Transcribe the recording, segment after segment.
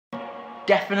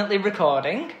Definitely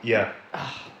recording. Yeah.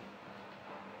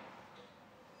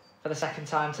 For the second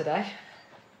time today.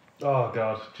 Oh,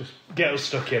 God. Just get us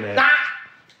stuck in it. Ah!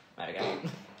 There we go.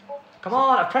 Come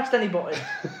on, I've pressed any button.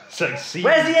 Where's the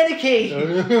any key?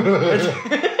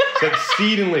 It's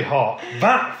exceedingly hot.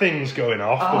 That thing's going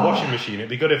off, the washing machine. It'd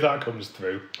be good if that comes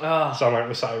through. Sound like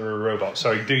we're sat with a robot.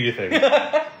 Sorry, do your thing.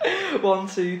 1,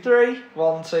 2, 3.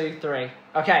 1, 2, 3.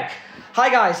 Okay. Hi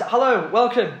guys, hello,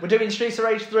 welcome. We're doing Streets of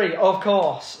Rage 3, of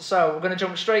course. So we're going to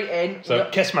jump straight in. So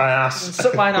kiss my ass.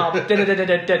 Suck my knob.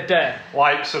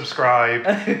 Like, subscribe,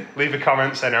 leave a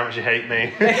comment saying how much you hate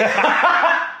me.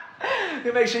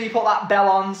 Make sure you put that bell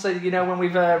on so you know when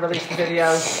we've released the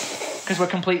video, because we're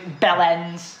complete bell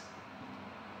ends.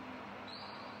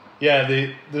 Yeah,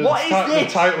 the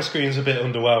title screen's a bit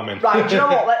underwhelming. Right, do you know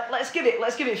what? Let's give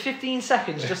it 15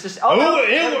 seconds just to.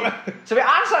 So it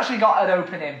has actually got an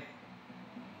opening.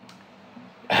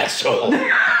 Asshole.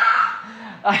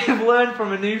 I have learned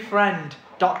from a new friend,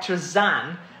 Dr.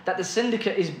 Zan, that the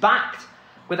Syndicate is backed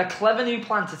with a clever new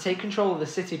plan to take control of the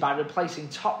city by replacing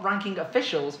top-ranking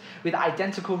officials with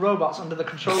identical robots under the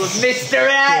control of Mr.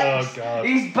 X. Oh, God.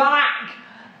 He's back!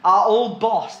 Our old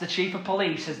boss, the chief of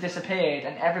police, has disappeared,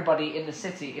 and everybody in the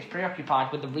city is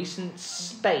preoccupied with the recent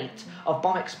spate of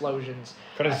bomb explosions.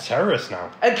 But it's a terrorist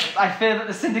now. And I fear that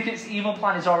the Syndicate's evil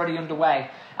plan is already underway.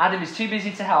 Adam is too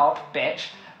busy to help, bitch,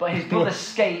 but his brother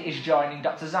Skate is joining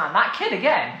Dr. Zan. That kid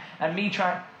again! And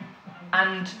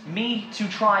me to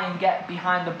try and get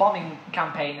behind the bombing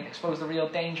campaign and expose the real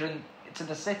danger to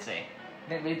the city. I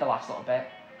didn't read the last little bit.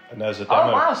 And there's a demo.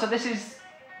 Oh wow! So this is.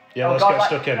 Yeah, let's get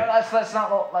stuck in. Let's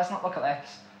not look at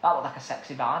this. That looked like a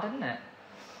sexy bar, didn't it?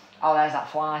 Oh, there's that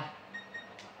fly.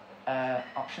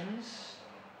 Options.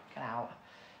 Get out.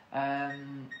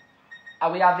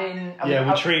 Are we having?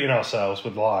 We're treating ourselves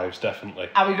with lives, definitely.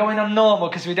 Are we going on normal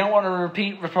because we don't want a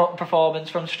repeat performance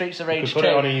from Streets of Rage 2? Put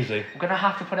it on easy. We're gonna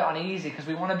have to put it on easy because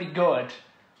we want to be good.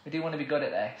 We do want to be good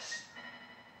at this.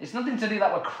 It's nothing to do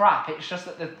that we're crap. It's just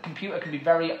that the computer can be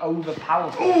very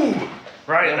overpowered. Ooh!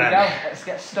 Right there then. we go. Let's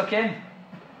get stuck in.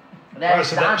 There's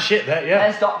so Zan. that shit there, yeah.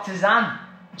 There's Dr. Zan.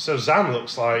 So Zan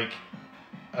looks like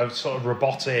a sort of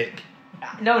robotic.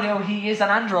 No, he is an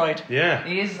android. Yeah.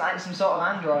 He is like some sort of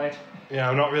android. Yeah,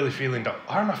 I'm not really feeling.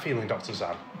 How am I feeling, Dr.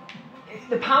 Zan?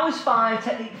 The power's 5,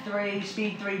 technique 3,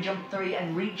 speed 3, jump 3,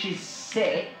 and reach is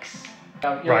 6.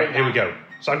 Right, here we go.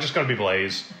 So I'm just going to be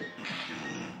Blaze.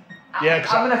 Yeah,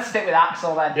 I'm going to stick with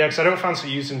Axel then. Yeah, because I don't fancy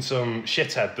using some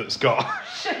shithead that's got...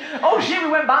 Shit. Oh shit, we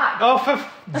went back. Oh, for...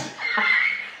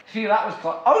 Phew, that was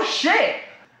close. Oh shit!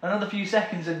 Another few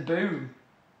seconds and boom.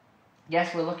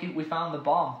 Yes, we're lucky we found the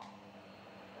bomb.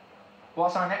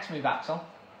 What's our next move, Axel?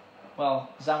 Well,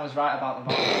 Zan was right about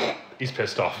the bomb. He's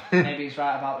pissed off. Maybe he's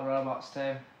right about the robots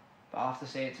too. But I'll have to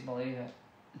see it to believe it.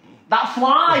 That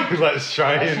fly! Let's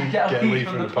try and get a lead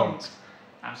from the pump.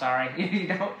 I'm sorry.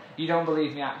 You don't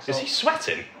believe me, Axel. Is he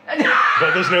sweating?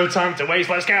 But there's no time to waste.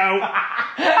 Let's go.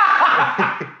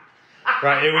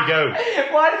 Right, here we go.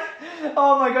 What?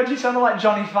 Oh my god, you sound like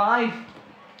Johnny 5.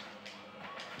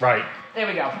 Right. Here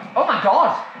we go. Oh my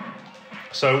god.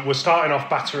 So we're starting off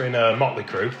battering a motley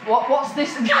crew. What's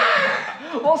this?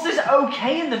 What's this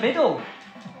OK in the middle?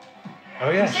 Oh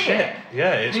yeah, shit.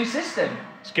 Yeah, it's new system.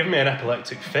 It's giving me an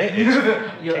epileptic fit.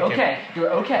 You're okay. You're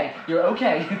okay. You're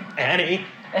okay. Annie.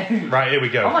 Right, here we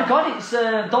go. Oh my god, it's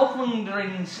Dolph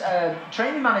Lundgren's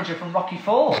training manager from Rocky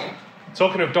 4.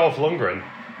 Talking of Dolph Lundgren,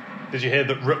 did you hear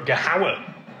that Rutger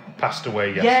Hauer passed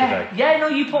away yesterday? Yeah. No,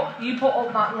 you put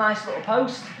up that nice little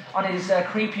post on his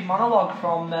creepy monologue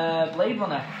from Blade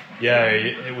Runner. Yeah,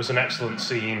 it was an excellent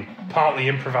scene, partly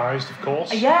improvised, of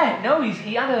course. Yeah, no,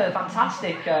 he had a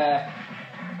fantastic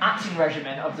acting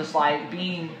regimen of just like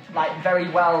being like very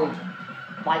well,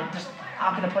 like just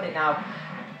how can I put it now?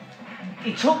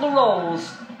 He took the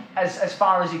roles as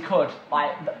far as he could,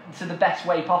 like to the best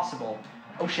way possible.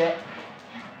 Oh shit.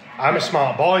 I'm a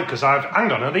smart boy because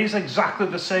hang on, are these exactly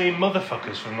the same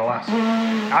motherfuckers from the last?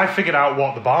 I figured out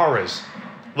what the bar is.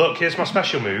 Look, here's my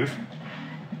special move.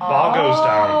 Bar goes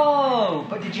down. Oh,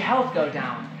 but did your health go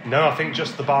down? No, I think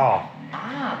just the bar.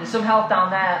 Ah, there's some health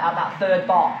down there at that third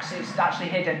box. It's actually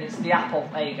hidden. It's the apple.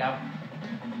 There you go.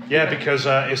 Yeah, because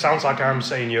it sounds like I'm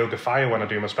saying yoga fire when I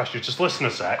do my special. Just listen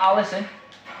a sec. I'll listen.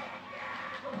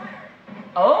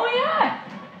 Oh, yeah.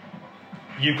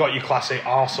 You've got your classic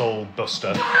arsehole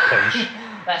buster punch.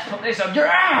 Let's put this on your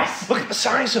ass. Look at the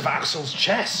size of Axel's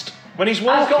chest when he's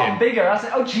walking. It's gotten bigger.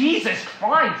 Oh, Jesus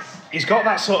Christ. He's got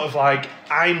that sort of like,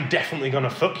 I'm definitely going to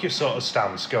fuck you sort of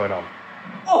stance going on.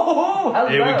 Oh, hello.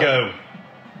 Here we go.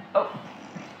 Oh.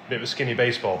 Bit of a skinny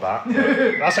baseball bat.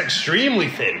 That's extremely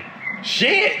thin.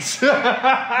 Shit!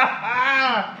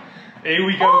 Here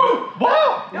we go. Oh!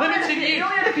 What? He only Limited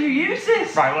had a few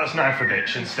uses. Right, let's knife a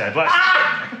bitch instead.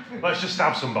 Let's just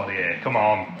stab somebody here. Come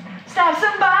on. Stab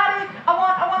somebody.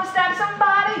 I want to stab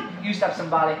somebody. You stab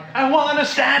somebody. I want to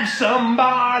stab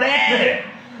somebody.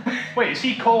 Wait, is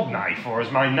he called knife or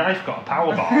has my knife got a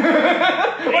power bar?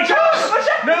 Watch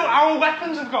out! No, our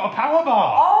weapons have got a power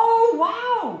bar. Oh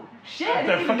wow! Shit! I The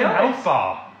didn't even fucking notice. health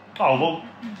bar. Oh well,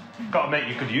 got to make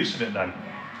you good use of it then.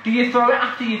 Do you throw it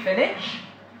after you finish?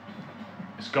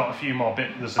 It's got a few more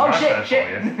bits. There's a Oh knife shit!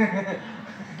 there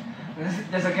for you.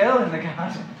 There's a girl in the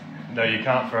garden. No, you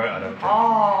can't throw it. I don't think.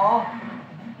 Oh.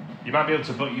 You might be able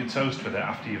to butter your toast with it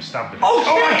after you've stabbed it. Oh,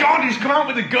 Oh my shit! god, he's come out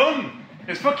with a gun!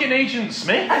 It's fucking Agent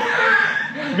Smith.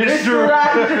 Mr.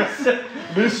 Anderson.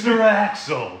 Mr.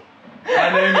 Axel. My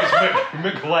name is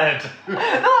McLeod. No,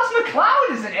 that's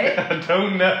McLeod, isn't it? I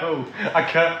don't know. I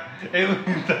can't.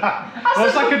 That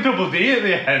looks like a double D at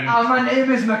the end. Oh, my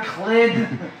name is McLeod.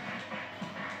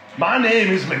 My name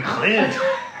is McLeod.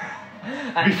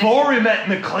 Before he met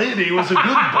McLeod, he was a good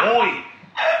boy.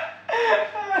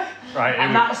 Right,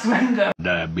 And that's when the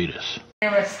Diabetes.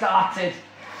 era started.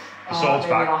 The sword's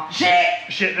there we back. are. Shit!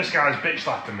 Shit, this guy's bitch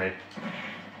slapping me.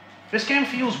 This game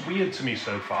feels weird to me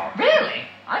so far. Really?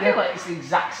 I feel like it's the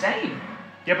exact same.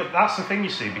 Yeah, but that's the thing you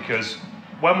see, because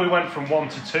when we went from 1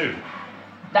 to 2,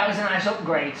 That was a nice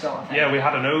upgrade sort of thing. yeah, we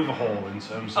had an overhaul in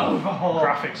terms of Overhaul.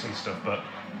 graphics and stuff, but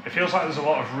it feels like there's a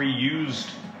lot of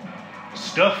reused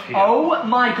stuff here. Oh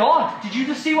my god, did you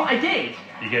just see what I did?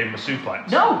 You gave him a suplex.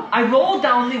 No, I rolled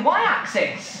down the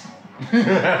y-axis. You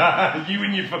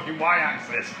and your fucking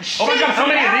y-axis. Oh my god, how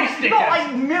many of these You got dickheads?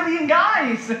 like a million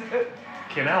guys.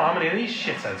 Fucking hell, how many of these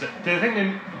shitheads?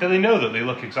 Do they know that they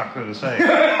look exactly the same?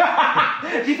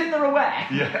 Do you think they're aware?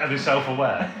 Yeah, are they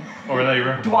self-aware? Or are they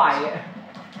robots? Dwight.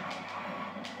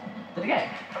 Did again?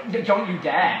 Don't you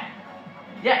dare.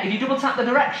 Yeah, if you double tap the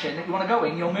direction that you want to go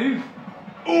in, you'll move.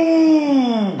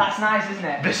 Ooh! That's nice, isn't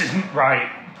it? This isn't right.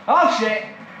 Oh shit!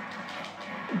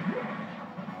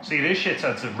 See, these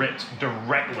shitheads are ripped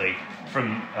directly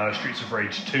from Streets of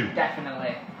Rage 2.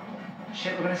 Definitely.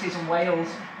 Shit, we're gonna see some whales.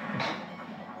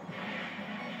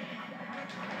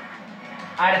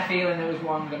 I had a feeling there was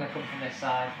one gonna come from this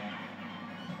side.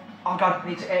 Oh god,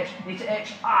 need to itch.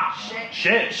 Ah, shit.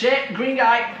 Shit! Shit, green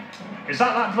guy. Is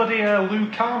that bloody Liu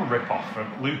Kang rip-off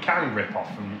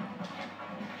from...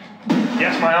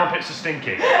 Yes, my armpits are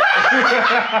stinky.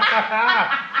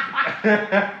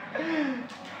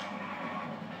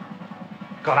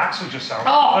 God, Axel just sounds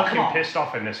Oh, fucking come on. pissed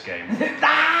off in this game.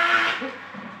 Ah!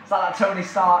 It's like that Tony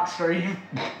Stark scream.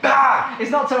 Ah! It's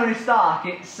not Tony Stark,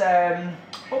 it's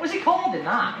what was he called in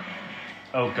that?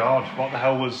 Oh God, what the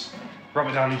hell was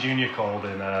Robert Downey Jr. called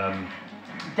in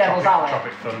Devil's Alley.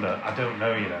 Tropic Thunder? I don't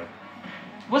know, you know.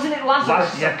 Wasn't it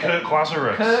Lazarus? Yeah, Kirk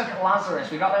Lazarus. Kirk Lazarus.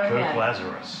 We got there in the Kirk end.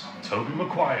 Lazarus. Toby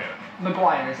Maguire.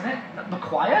 Maguire, isn't it?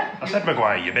 Maguire? I said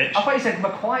Maguire, you bitch. I thought you said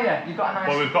Maguire. You've got a nice.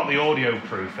 Well, we've got the audio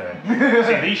proof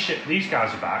here. See, these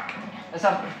guys are back. Let's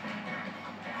have.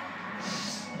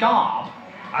 Scarb.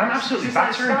 I'm absolutely Is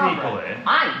that battering Scarborough? people here.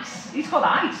 Ice. He's called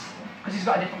Ice because he's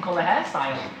got a different colour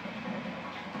hairstyle.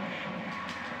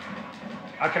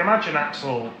 I can imagine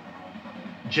Axel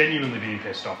genuinely being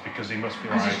pissed off because he must be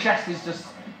Because like... his chest is just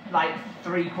like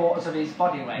 3/4 of his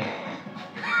body weight.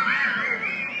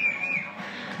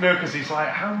 No, because he's like,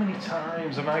 how many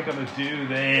times am I going to do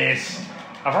this?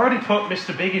 I've already put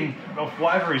Mr. Big in, or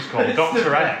whatever he's called,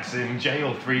 Dr. X, in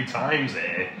jail 3 times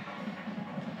here.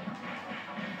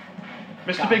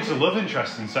 Mr. Big's a love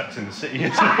interest in Sex in the City,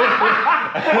 isn't it? It's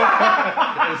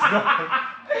not...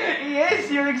 He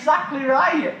is. You're exactly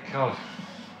right. God.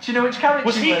 Do you know which character?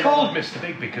 Was he called Mr.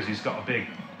 Big because he's got a big...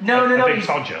 No. big he's-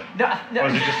 todger? No. Or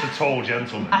is he just a tall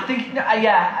gentleman? I think,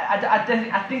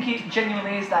 I think it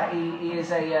genuinely is that he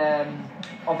is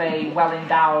of a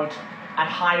well-endowed and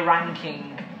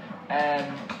high-ranking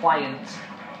client.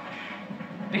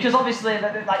 Because obviously,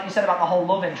 like you said about the whole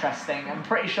love interest thing, I'm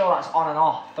pretty sure that's on and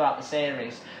off throughout the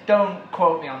series. Don't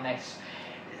quote me on this.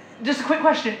 Just a quick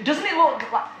question: doesn't it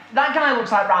look like that guy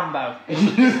looks like Rambo?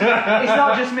 It's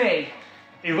not just me.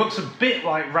 He looks a bit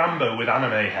like Rambo with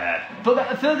anime hair.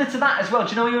 But further to that as well,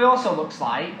 do you know who he also looks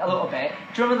like? A little bit.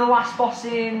 Do you remember the last boss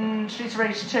in Streets of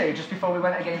Rage 2, just before we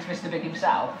went against Mr. Big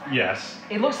himself? Yes.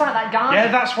 He looks like that guy.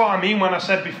 Yeah, that's what I mean when I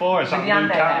said before. Is that With the Liu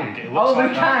anime Kang? hair. It looks Oh, like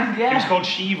Liu that. Kang, yeah. He was called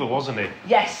Shiva, wasn't he?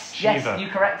 Yes, Shiva. yes, you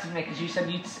corrected me because you said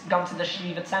you'd gone to the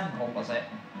Shiva temple, was it?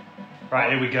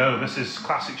 Right, here we go. This is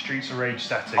classic Streets of Rage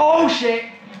setting. Oh shit!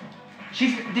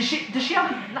 Does she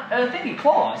have a thingy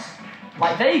claws?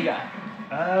 Like Vega?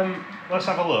 Let's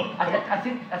have a look. I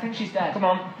think she's dead. Come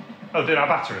on. Oh, did I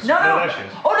batter her? No, there she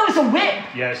is. Oh no, it's a whip!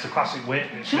 Yeah, it's the classic whip.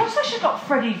 She looks like she's got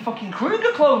Freddy fucking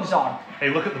Krueger clothes on. Hey,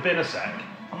 look at the bin a sec.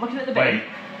 I'm looking at the bin. Wait.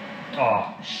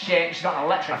 Oh. Shit, she's got an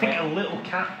electric I think whip. a little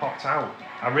cat popped out.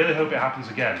 I really hope it happens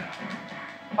again.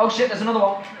 Oh shit, there's another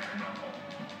one.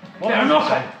 What Bare did knuckle.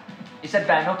 say? He said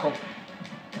bare knuckle.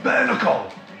 Bare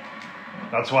knuckle!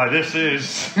 That's why this is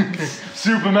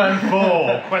Superman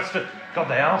 4. Quest for... God,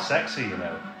 they are sexy, you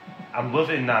know. I'm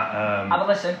loving that. Have a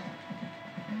listen.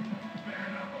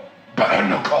 Bare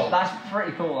knuckle! That's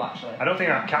pretty cool, actually. I don't think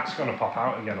that cat's going to pop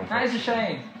out again. That is a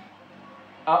shame.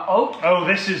 Oh. Oh,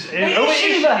 this is... Hey, oh,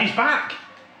 Shiva. he's back!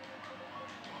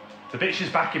 The bitch is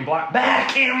back in black.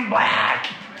 Back in black!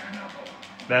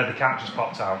 There, the cat just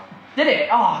popped out. Did it?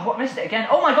 Oh, what, missed it again?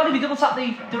 Oh my god, if you double tap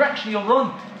the direction, you'll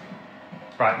run.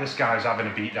 Right, this guy's having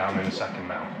a beat down in a second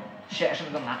now. Shit, I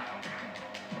shouldn't have done that.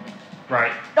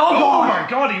 Right. Oh, God. My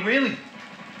god, he really...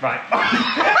 Right.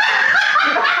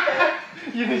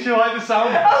 You like the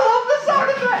sound? I love the sound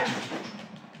effect!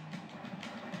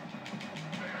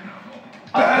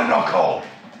 Bare knuckle!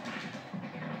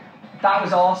 That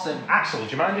was awesome. Axel, do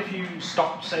you mind if you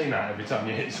stop saying that every time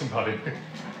you hit somebody?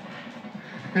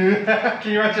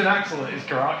 Can you imagine Axel at his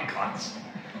karate class?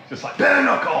 Just like, bare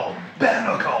knuckle! Bare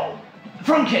knuckle!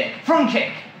 Front kick! Front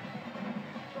kick!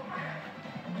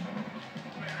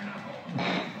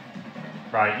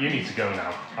 Right, you need to go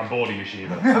now. I'm bored of you,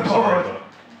 Shiva. I'm sorry, but...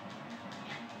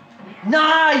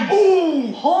 Nice!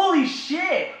 Ooh! Holy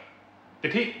shit!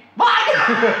 Did he...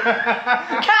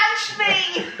 Catch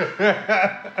me!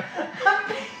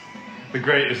 The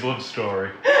greatest love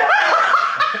story.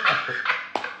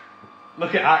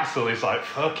 Look at Axel, he's like,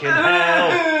 fucking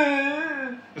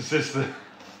hell. Is this the...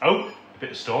 Oh, a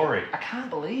bit of story. I can't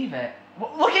believe it.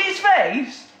 Look at his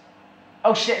face!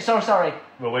 Oh shit, sorry.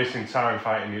 We're wasting time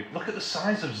fighting you. Look at the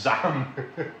size of Zam.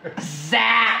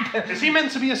 Zap! Is he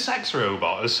meant to be a sex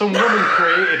robot? Has some woman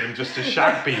created him just to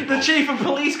shag people? The chief of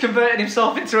police converted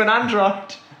himself into an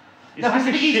android. He's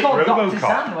like a shit Dr. Zan,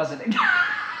 Robocop. wasn't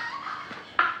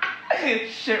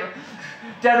it? Shit.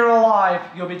 Dead or alive,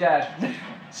 you'll be dead.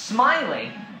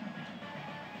 Smiley.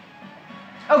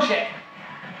 Oh shit.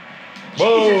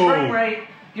 Whoa. Jesus, frame rate.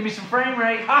 Give me some frame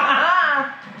rate.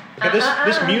 Okay,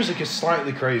 this music is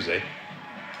slightly crazy.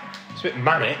 It's a bit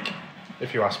manic,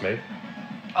 if you ask me.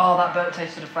 Oh, that burnt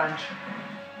tasted of French.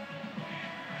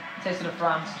 Tasted of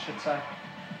France, I should say.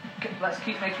 Let's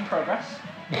keep making progress.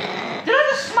 Did I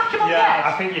just smack him on the head?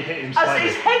 Yeah, I think you hit him As slightly.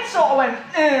 his head sort of went,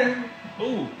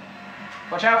 Ooh.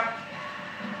 Watch out.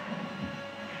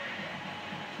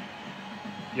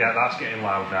 Yeah, that's getting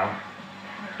loud now.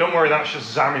 Don't worry, that's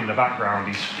just Zam in the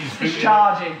background. He's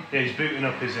charging. Yeah, he's booting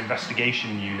up his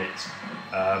investigation unit.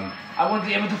 I wouldn't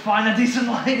be able to find a decent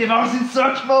light if I was in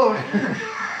search mode.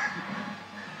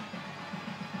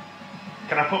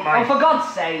 Can I put my... Oh, for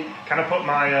God's sake. Can I put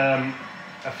my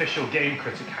official game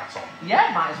critic hat on?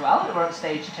 Yeah, might as well. We're at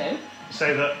stage 2.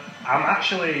 Say that I'm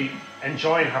actually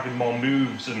enjoying having more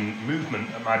moves and movement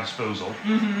at my disposal.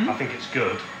 Mm-hmm. I think it's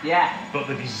good. Yeah. But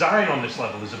the design on this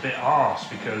level is a bit arse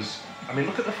because, I mean,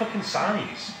 look at the fucking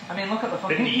size. I mean, look at the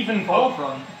fucking Didn't even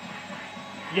forefront.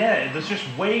 Yeah, there's just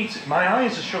way too... My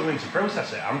eyes are struggling to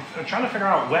process it. I'm trying to figure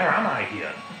out where am I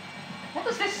here. What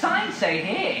does this sign say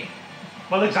here?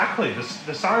 Well, exactly.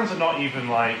 The signs are not even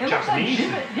like It looks like Japanese.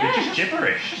 They're just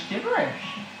gibberish. Just gibberish.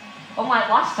 Unlike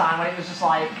last time when it was just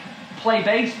like play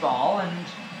baseball and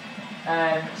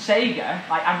Sega,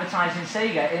 like advertising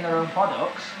Sega in their own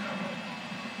products.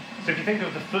 So if you think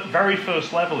of the very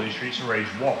first level in Streets of Rage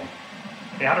 1,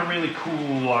 it had a really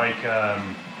cool like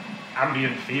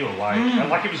ambient feel,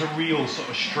 like it was a real sort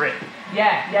of strip.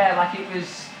 Yeah, like it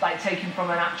was like taken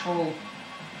from an actual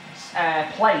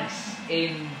place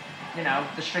in, you know,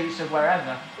 the streets of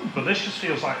wherever. But this just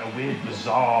feels like a weird,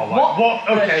 bizarre, like... What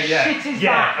Okay, the yeah. shit is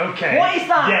yeah, that? okay. What is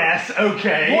that? Yes,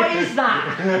 okay. What is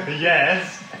that?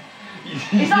 Yes.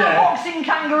 Is that a boxing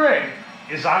kangaroo?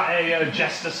 Is that a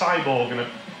Jester cyborg and a...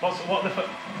 What the fuck?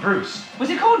 Bruce. Was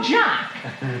it called Jack?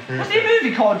 Was there a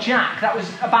movie called Jack that was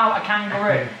about a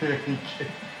kangaroo?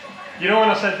 You know when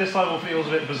I said this level feels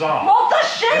a bit bizarre? What the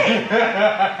shit?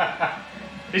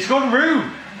 It's called Roo.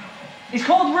 It's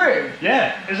called Roo?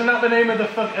 Yeah, isn't that the name of the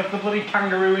bloody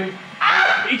kangaroo in...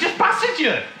 Ah! He just battered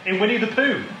you in Winnie the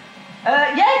Pooh.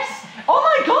 Yes! Oh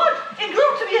my god! He grew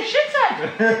up to be a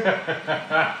shithead!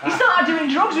 He started doing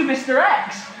drugs with Mr.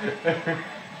 X.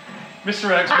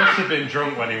 Mr. X must have been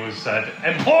drunk when he was said,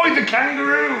 "Employ the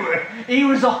kangaroo!" He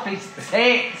was off his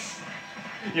tits.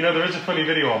 You know, there is a funny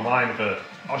video online of an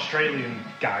Australian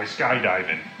guy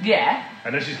skydiving. Yeah.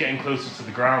 And as he's getting closer to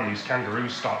the ground, these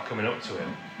kangaroos start coming up to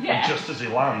him. Yeah. And just as he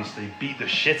lands, they beat the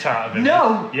shit out of him.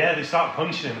 No! Yeah, they start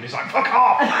punching him and he's like, fuck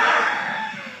off!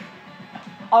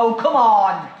 Oh, come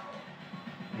on!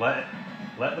 Let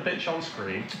the bitch on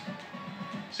screen.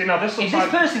 See, now this looks If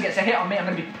this like... person gets a hit on me, I'm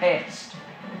going to be pissed.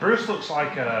 Bruce looks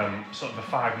like sort of a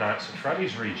Five Nights at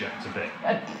Freddy's reject a bit.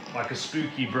 Like a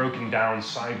spooky, broken down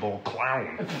cyborg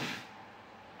clown.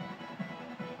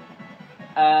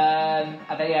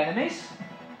 Are they enemies?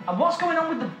 And what's going on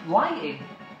with the lighting?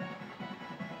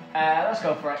 Let's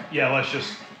go for it. Yeah, let's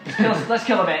just... Let's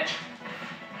kill a bitch.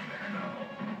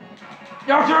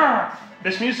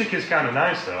 This music is kind of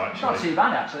nice though, actually. Not too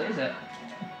bad, actually, is it?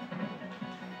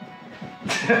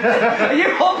 Are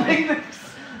you humping this?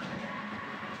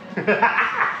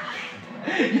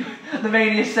 The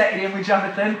Mania setting in with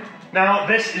Jonathan. Now,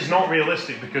 this is not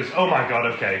realistic because, oh my god,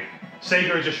 okay.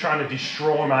 Sega are just trying to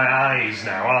destroy my eyes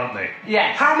now, aren't they?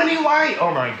 Yes. How many light?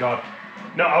 Oh my god.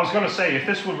 No, I was going to say, if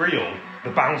this were real, the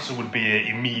bouncer would be here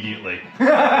immediately.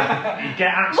 You'd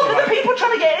get Axel. Look at the people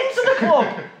trying to get into the club.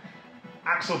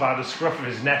 Axel by the scruff of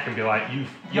his neck and be like,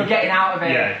 You're getting out of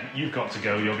here. Yeah, you've got to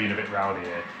go. You're being a bit rowdy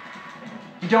here.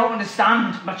 You don't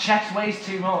understand. My chest weighs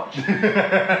too much. Look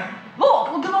at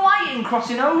the lighting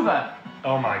crossing over.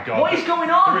 Oh my god. What is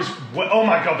going on? Oh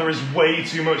my god, there is way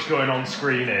too much going on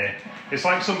screen here. It's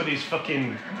like somebody's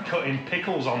fucking cutting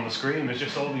pickles on the screen. There's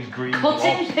just all these green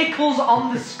Cutting blobs. Pickles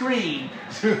on the screen.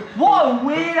 What a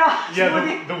weird ass.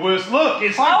 Yeah, the worst. Look,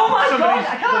 it's oh like my god, somebody's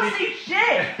I can't see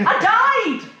shit.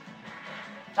 I died.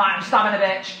 Right, I'm stabbing a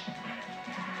bitch.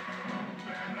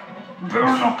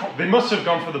 They must have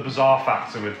gone for the bizarre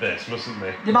factor with this, mustn't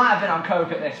they? They might have been on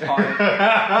coke at this point.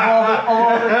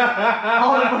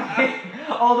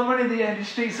 all the money they earned in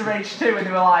Streets of Rage 2, and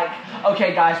they were like,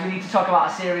 okay guys, we need to talk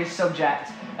about a serious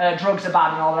subject. Drugs are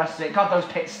bad and all the rest of it. God, those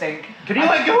pits stink. Can you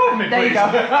let go of me, please? There you go.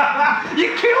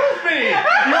 You killed me!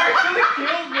 You actually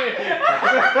killed me!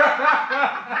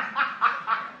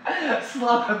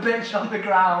 Slap a bitch on the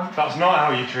ground. That's not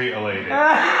how you treat a lady.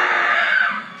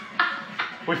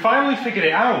 We finally figured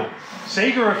it out.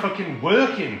 Sega are fucking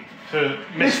working for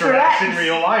Mr. X in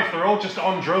real life. They're all just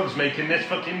on drugs making this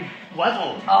fucking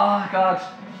level. Oh, God.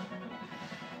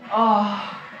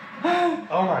 Oh.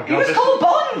 Oh, my God. He was called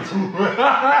Bond!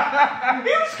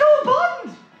 He was called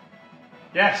Bond!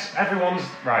 Yes, everyone's...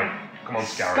 Right, come on,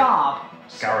 Scarab.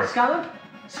 Scarab?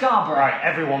 Scarborough. Right,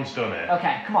 everyone's done it.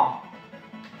 Okay, come on.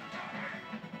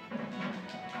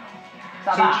 Is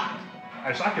that that?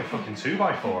 It's like a fucking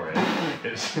 2x4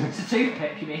 here. It's a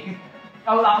toothpick, you mean?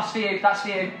 Oh, that's for you. That's for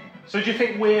you. So do you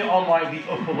think we're on like the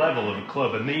upper level of a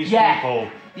club, and these people?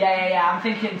 Yeah. I'm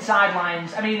thinking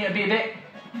sidelines. I mean, it'd be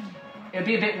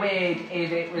a bit weird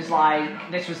if it was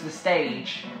like this was the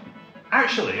stage.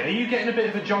 Actually, are you getting a bit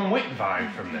of a John Wick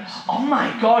vibe from this? Oh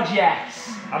my god,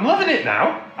 yes. I'm loving it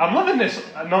now. I'm loving this.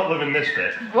 I'm not loving this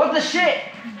bit. What the shit?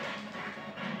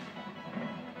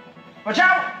 Watch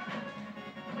out!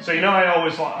 So you know, I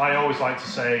always like to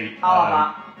say. I love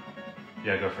that.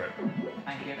 Yeah, go for it.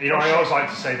 Thank you. You know, I always like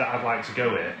to say that I'd like to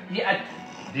go here. Yeah.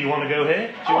 Do you want to go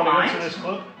here? Do you want to go to this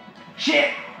club?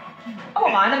 Shit! I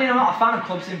don't mind. I mean, I'm not a fan of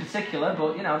clubs in particular,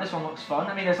 but you know, this one looks fun.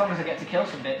 I mean, as long as I get to kill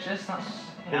some bitches, that's.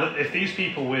 You know. Well, if these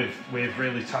people with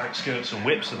really tight skirts and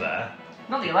whips are there.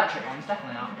 Not the electric ones,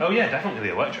 definitely not. Oh yeah, definitely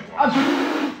the electric ones.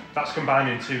 That's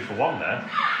combining 2 for 1 there.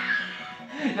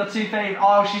 Your two favourite.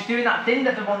 Oh, she's doing that thing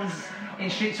that the ones in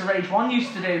Streets of Rage 1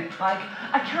 used to do. Like,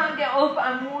 I can't get up,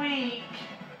 I'm weak.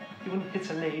 You wouldn't hit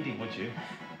a lady, would you?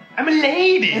 I'm a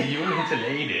lady! You wouldn't hit a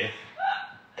lady.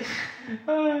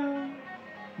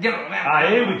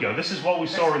 Here we go. This is what we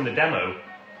saw in the demo.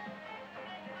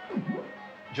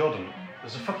 Jordan,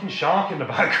 there's a fucking shark in the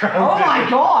background. Oh my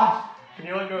god! Can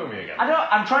you let go of me again?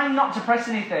 I'm trying not to press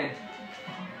anything.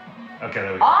 Okay,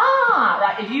 there we go. Ah!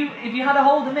 Right, if you had a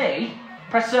hold of me,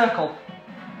 press circle.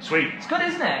 Sweet. It's good,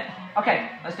 isn't it? Okay,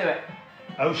 let's do it.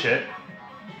 Oh shit.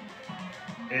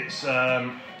 It's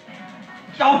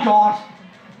Oh god!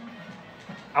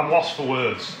 I'm lost for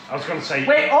words. I was going to say...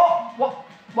 Wait, oh!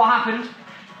 What happened?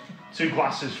 2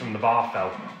 glasses from the bar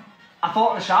fell. I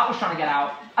thought the shark was trying to get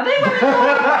out. Are they wearing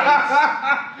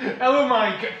rollerblades? Oh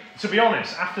my god. To be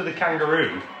honest, after the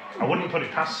kangaroo, I wouldn't put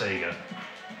it past Sega.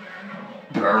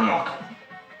 Burnock.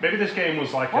 Maybe this game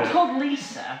was like What's called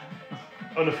Lisa?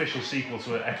 Unofficial sequel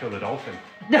to Echo the Dolphin.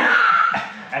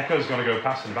 Echo's going to go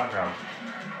past in the background.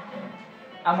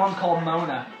 And one's called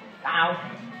Mona. Ow.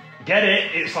 Get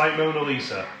it? It's like Mona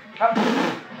Lisa.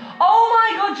 Oh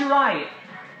my god, you're right.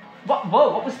 Whoa,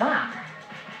 what was that?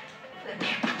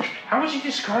 How would you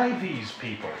describe these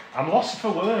people? I'm lost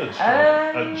for words,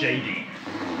 JD.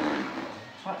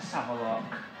 Let's have a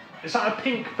look. Is that a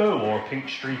pink bow or a pink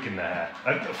streak in there?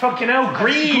 Fucking hell,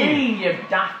 green! Green, you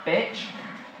daft bitch.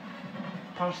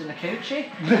 Punch in the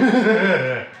coochie.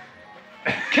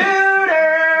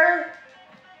 Cooter!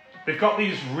 They've got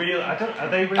these real... are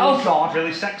they really,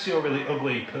 really sexy or really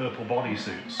ugly purple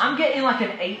bodysuits? I'm getting like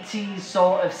an 80s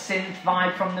sort of synth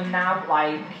vibe from them now.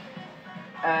 Like,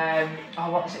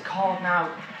 what is it called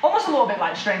now? Almost a little bit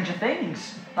like Stranger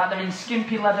Things. Like they're in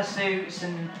skimpy leather suits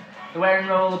and they're wearing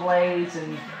rollerblades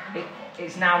and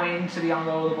it's now in to be on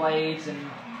rollerblades and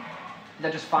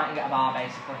they're just fighting at a bar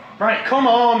basically. Right, come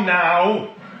on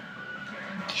now!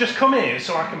 Just come here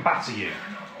so I can batter you.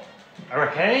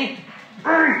 Okay?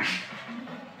 I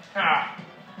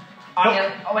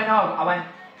went.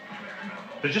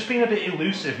 They're just being a bit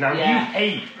elusive. Now, you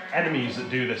hate enemies that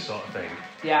do this sort of thing.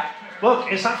 Yeah.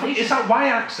 Look, it's that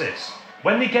Y-axis.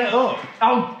 When they get up...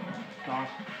 Oh, God.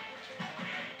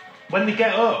 When they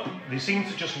get up, they seem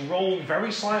to just roll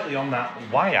very slightly on that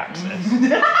Y-axis.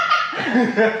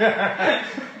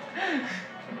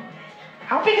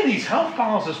 How big are these health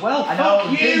bars as well? I know,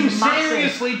 fuck you!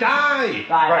 Seriously, die!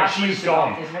 Right, she's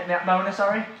gone. Isn't it Mona,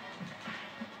 sorry?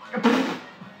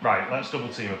 Right, let's double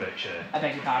team a bitch here. I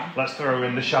beg your pardon. Let's throw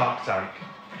in the shark tank.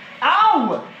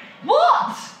 Ow!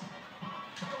 What?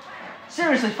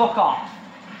 Seriously, fuck off.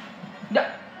 No.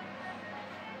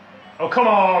 Oh, come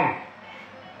on!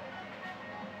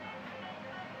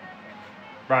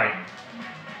 Right.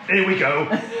 Here we go.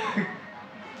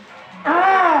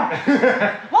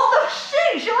 What the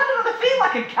shit? She landed on her feet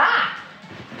like a cat.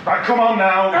 Right, come on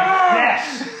now.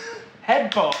 Yes.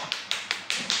 Headbutt.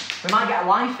 We might get a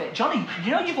life hit. Johnny,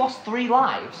 you know you've lost 3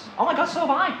 lives? Oh my God, so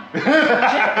have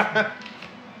I.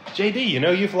 JD, you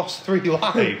know you've lost 3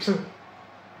 lives.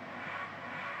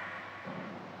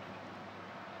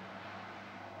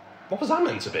 What was that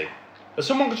meant to be? Has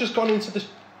someone just gone into this...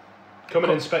 Come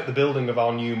and inspect the building of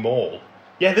our new mall?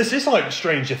 Yeah, this is like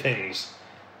Stranger Things.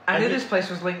 I knew this place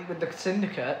was linked with the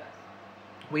syndicate.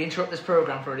 We interrupt this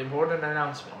programme for an important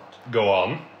announcement. Go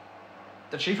on.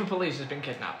 The chief of police has been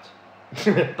kidnapped.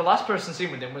 The last person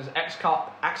seen with him was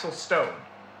ex-cop Axel Stone.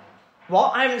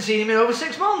 What? I haven't seen him in over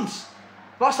 6 months.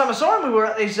 Last time I saw him, we were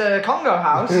at his Congo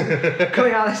house.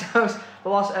 Coming out of this house, the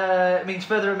loss means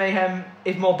further mayhem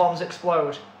if more bombs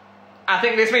explode. I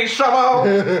think this means trouble.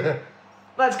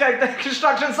 Let's go to the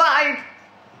construction site.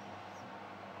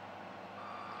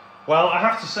 Well, I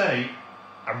have to say,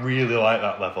 I really like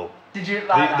that level. Did you like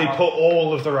that? They put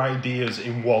all of their ideas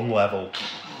in one level.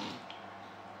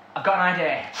 I've got an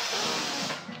idea.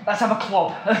 Let's have a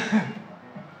club.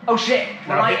 Oh shit,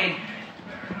 we're lighting.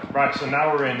 Right, so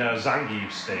now we're in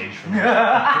Zangief's stage from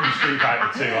Street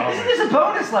Fighter 2, aren't we? Isn't this a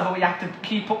bonus level where you have to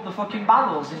keep up the fucking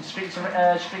barrels in streets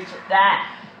there?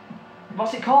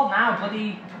 What's it called now?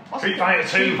 Bloody... Street Fighter 2.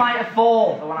 Street Fighter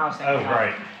 4, the one I was thinking of. Oh,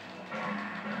 right.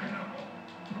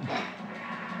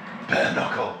 Bare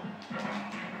knuckle.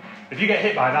 If you get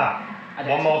hit by that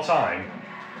one more time,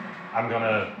 I'm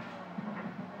gonna...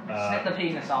 snip the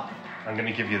penis off. I'm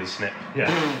gonna give you the snip.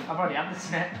 Yeah. I've already had the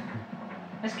snip.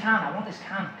 This can, I want this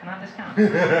can. Can I have this can?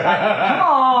 Right, come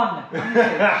on!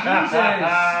 Jesus!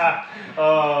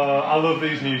 Oh, I love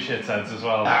these new shitheads as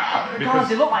well. God,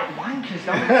 they look like wankers,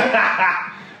 don't they?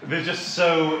 They're just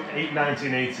so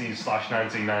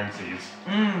 1980s/1990s.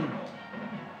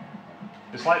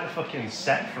 It's like the fucking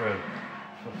set for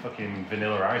fucking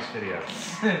Vanilla Ice video.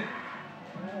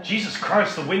 Jesus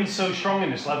Christ, the wind's so strong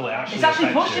in this level it actually It's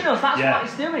actually pushing us, that's what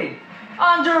it's doing.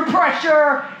 Under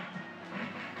pressure!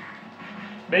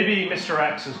 Maybe Mr.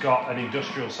 X has got an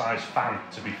industrial-sized fan,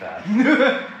 to be fair.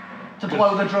 To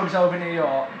blow the drugs over New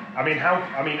York. I mean,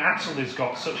 Axel has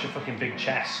got such a fucking big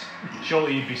chest.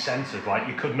 Surely he'd be centred. Like,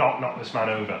 you could not knock this man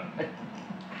over.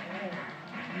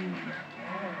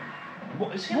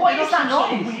 What is that noise?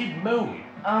 Sort of weird moan.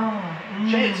 Oh,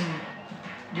 shit!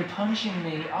 You're punching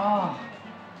me. Oh,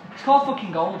 it's called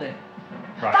fucking Goldie.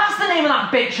 Right. That's the name of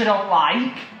that bitch I don't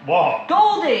like. What?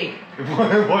 Goldie.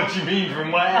 What do you mean?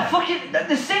 From where?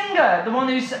 The singer, the one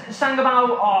who sang about.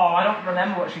 Oh, I don't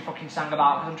remember what she fucking sang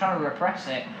about because I'm trying to repress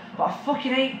it. But I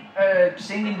fucking hate her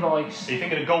singing voice. Are you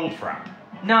thinking of Goldfrapp?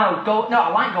 No, No,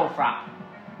 I like Goldfrapp.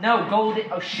 No, Goldie.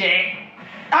 Oh shit.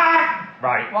 Ah!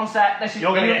 Right. One sec.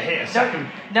 You're gonna get hit a second.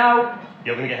 No.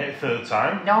 You're gonna get hit a third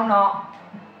time. No, I'm not.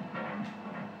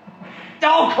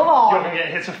 Oh, come on. You're gonna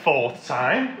get hit a 4th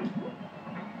time.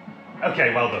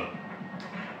 Okay, well done.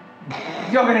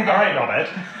 You're gonna get. Alright, knobhead.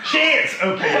 Shit!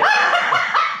 Okay.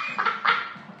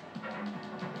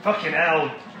 Fucking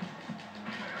hell.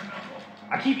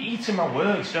 I keep eating my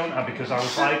words, don't I? Because I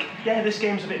was like, yeah, this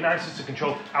game's a bit nicer to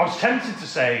control. I was tempted to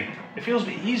say, it feels a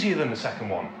bit easier than the second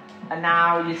one. And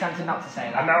now you're tempted not to say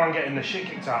that. And now I'm getting the shit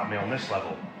kicked out of me on this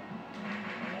level.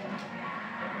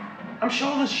 I'm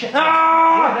sure there's shitheads.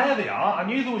 Ah! Yeah, there they are. I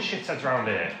knew there was shitheads around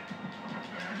here.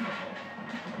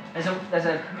 There's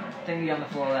a thingy on the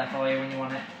floor there for you when you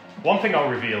want it. One thing I'll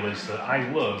reveal is that I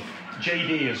love...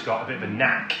 JD has got a bit of a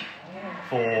knack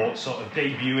for sort of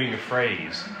debuting a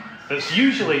phrase that's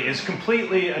usually is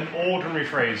completely an ordinary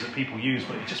phrase that people use,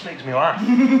 but it just makes me laugh.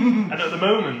 And at the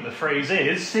moment, the phrase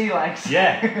is... Sea legs.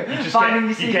 Yeah. You just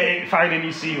finding finding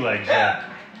your sea legs, yeah.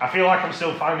 I feel like I'm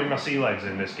still finding my sea legs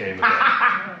in this game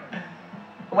a bit.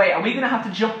 Wait, are we going to have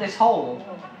to jump this hole?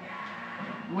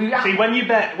 See, when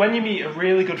you meet a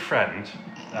really good friend,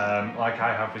 like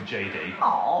I have with JD,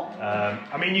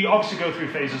 I mean, you obviously go through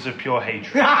phases of pure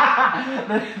hatred.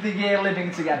 the year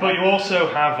living together. But you also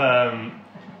have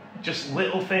just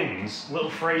little things, little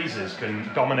phrases can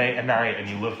dominate a night and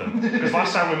you love them. Because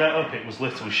last time we met up, it was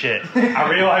little shit. I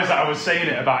realised that I was saying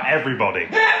it about everybody.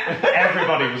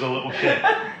 Everybody was a little shit.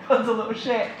 Was a little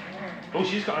shit. Oh,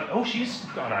 she's got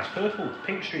a nice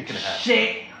pink streak in her hair.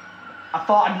 Shit. I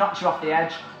thought I'd knocked you off the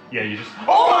edge. Yeah, you just...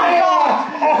 Oh my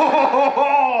god!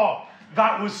 Oh,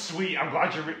 that was sweet. I'm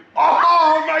glad you...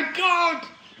 Oh my god!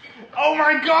 Oh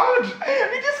my god!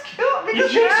 He just killed me. You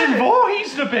Jason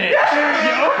Voorhees a bit. Yeah.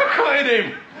 You uppercutted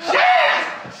him.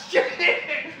 Shit!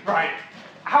 Shit! Right.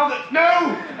 How the...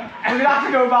 No! We're going to have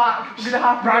to go back. We're going to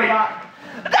have to go back.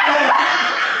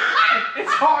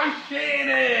 It's hot as shit in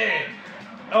here.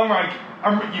 Oh my...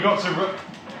 you got to...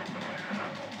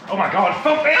 Oh my god,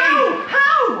 fuck me!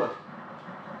 How?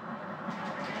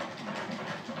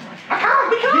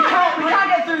 We can't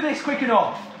get through this quick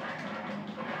enough.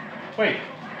 Wait.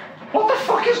 What the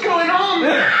fuck is going on?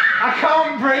 I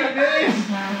can't break this.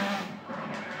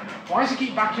 Why does it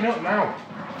keep backing up now?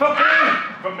 Fuck me!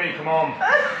 Fuck me, come on.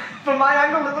 From my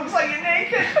angle, it looks like you're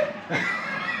naked.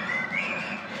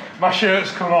 My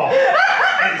shirt's come off.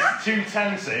 It's too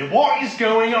tense here. What is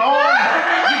going on?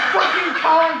 You fucking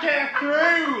can't get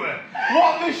through.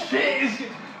 What the shit is...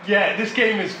 Yeah, this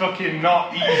game is fucking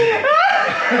not easy.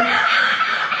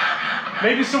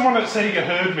 Maybe someone at Sega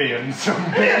heard me and some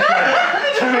bitch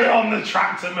went, turn on the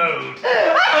tractor mode.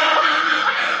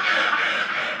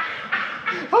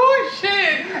 Oh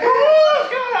shit! Oh, it's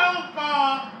got a health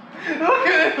bar. Look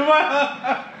at it.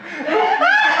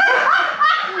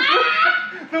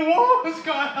 The wall has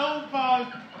got a health bar.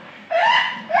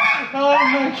 Oh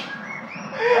my god.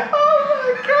 Oh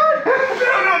my god!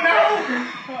 No.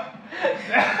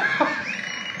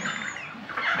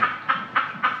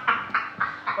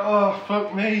 Oh,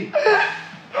 fuck me.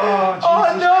 Oh,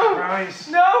 Jesus Christ.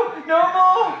 No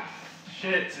more.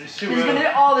 Shit, it's too There's early.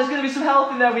 going to be some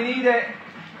health in there, we need it.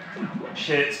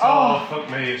 Shit, oh, fuck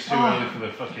me, it's too early for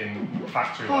the fucking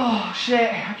factory level. Oh,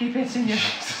 shit, I keep hitting you.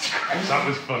 Jesus Christ, that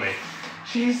was funny.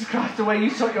 Jesus Christ, the way you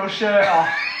took your shirt off.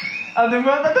 And then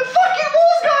the fucking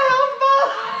wall's got a health bar.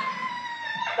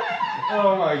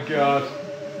 Oh my god.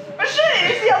 But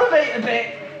shit, it's the elevator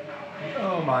bit.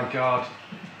 Oh my god.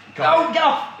 Oh, get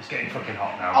off! It's getting fucking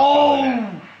hot now.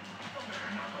 Oh!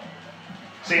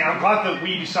 See, I'm glad that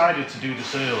we decided to do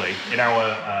this early in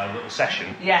our little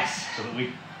session. Yes. So that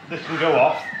this can go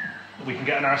off, we can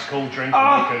get a nice cold drink,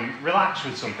 and we can relax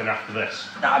with something after this.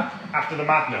 No. After the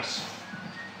madness.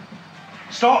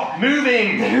 Stop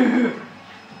moving!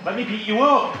 Let me beat you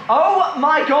up. Oh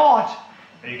my god!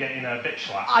 Are you getting a bitch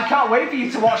slap? I can't wait for you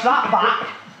to watch that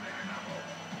back.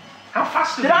 How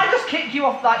fast Did I just kick you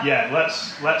off that? Yeah,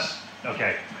 let's,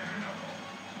 okay.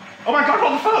 Oh my god,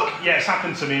 what the fuck? Yeah, it's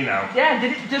happened to me now. Yeah,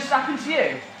 did it just happen to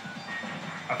you?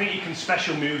 I think you can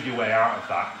special move your way out of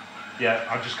that. Yeah,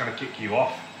 I'm just going to kick you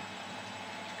off.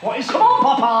 What is Come on,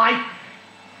 Popeye!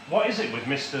 What is it with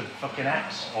Mr. fucking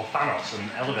X or Thanos and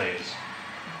elevators?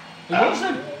 He wants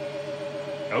them.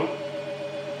 Oh.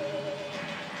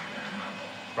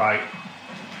 Right.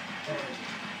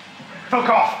 Fuck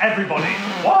off, everybody!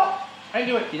 What? How you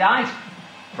doing? You died.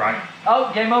 Right.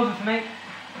 Oh, game over for me.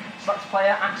 Slapped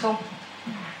player, Axel.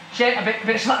 Shit, a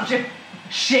bit slapped you.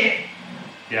 Shit.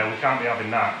 Yeah, we can't be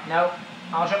having that. No,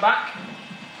 I'll jump back.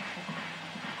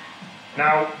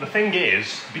 Now, the thing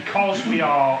is, because we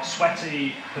are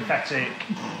sweaty, pathetic,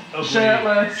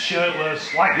 ugly,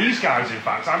 shirtless, like these guys in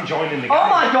fact, I'm joining the game. Oh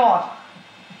my god!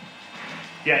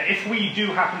 Yeah, if we do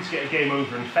happen to get a game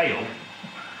over and fail,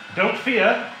 don't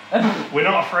fear, we're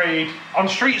not afraid, on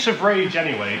Streets of Rage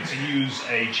anyway, to use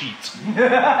a cheat.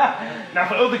 Now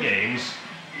for other games,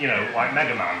 you know, like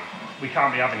Mega Man, we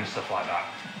can't be having stuff like that.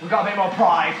 We've got a bit more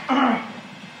pride.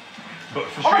 But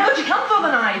for Oh my god, you can throw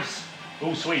the knives!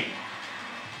 Oh, sweet.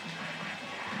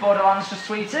 Borderlands just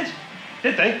tweeted.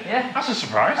 Did they? Yeah. That's a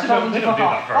surprise. I They told don't them do to fuck that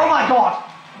off. very Oh my god!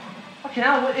 Fucking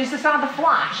hell, is this out the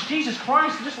Flash? Jesus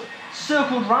Christ, it just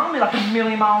circled round me like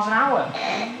 1,000,000 miles an hour.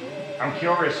 I'm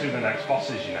curious who the next boss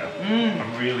is, you know.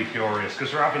 I'm really curious,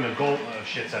 because we're having a gauntlet of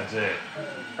shitheads here.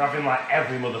 We're having like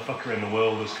every motherfucker in the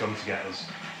world has come to get us.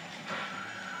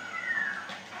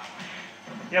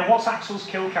 Yeah, what's Axel's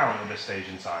kill count at this stage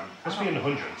in time? Must be in the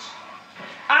hundreds.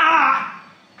 Ah!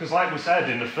 Because like we said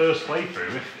in the first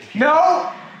playthrough, if you...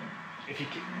 No! If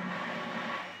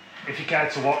you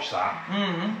cared to watch that,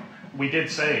 we did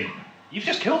say, you've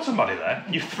just killed somebody there.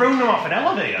 You've thrown them off an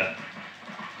elevator.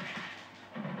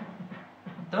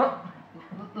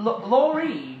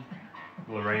 Lorraine.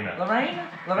 Lorena.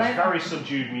 It's very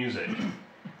subdued music.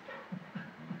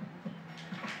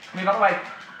 Move out the way.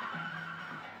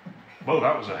 Whoa,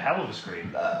 that was a hell of a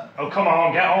scream. Oh, come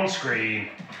on, get on screen.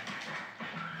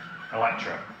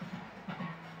 Electra.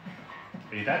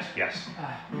 Are you dead? Yes.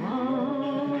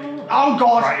 Oh,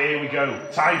 God. Right, here we go.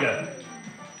 Tiger.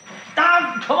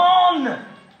 Damn, come on.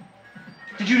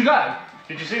 Did you go?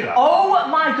 Did you see that? Oh,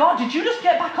 my God. Did you just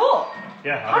get back up?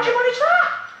 Yeah. How'd you manage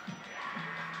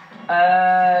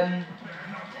that?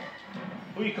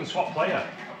 Oh, you can swap player.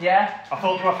 Yeah. I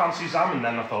thought, do I fancy Zam? And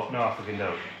then I thought, no, I fucking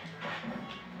don't.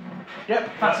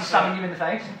 Yep. Fancy stabbing you in the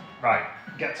face? Right,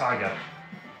 get Tiger.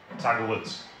 Tiger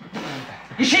Woods.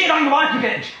 You cheated on your wife, you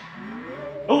bitch!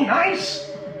 Oh, nice!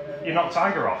 You knocked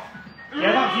Tiger off.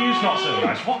 Yeah, that view's not so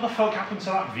nice. What the fuck happened to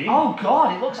that view? Oh,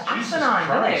 God, it looks asinine,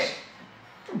 doesn't it?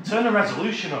 Turn the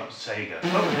resolution up, Sega.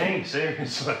 Fuck me,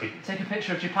 seriously. Take a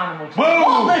picture of Japan and we'll talk.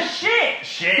 Whoa! What the shit?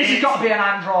 Shit! This has got to be an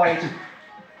Android.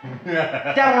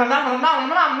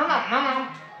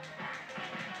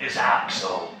 It's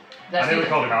Axel. Let's I think do we it.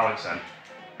 called him Alex then.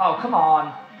 Oh, come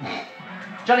on.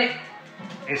 Johnny.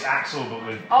 It's Axel, but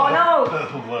with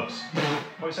purple gloves.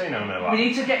 What are you saying, no, We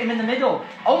need to get him in the middle.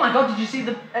 Oh my God, did you see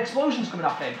the explosions coming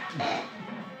off him?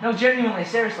 No, genuinely,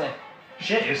 seriously.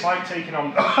 Shit, it's like taking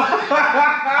on... I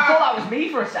thought that was me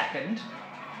for a second.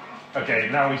 Okay,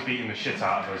 now he's beating the shit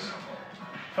out of us.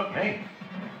 Fuck me.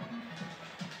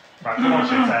 Right, come on,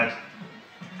 shithead.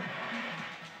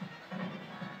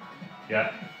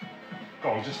 Yeah. Go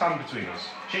on, just stand between us.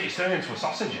 Shit, he's turning into a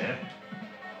sausage here.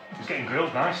 He's getting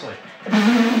grilled nicely. Have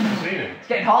you seen him? It's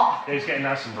getting hot. Yeah, he's getting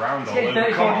nice and browned all It's over.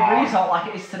 getting 34 degrees hot like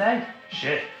it is today.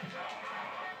 Shit.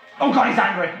 Oh God, he's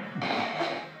angry.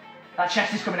 That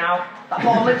chest is coming out. That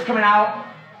bottom lip's coming out.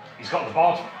 He's got the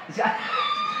bod. He's got...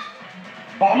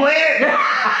 Bottom lip!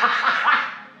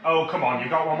 Oh, come on, you've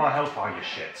got one more health bar, you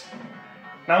shit.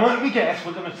 Now, let me guess,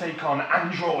 we're going to take on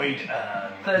Android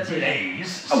 13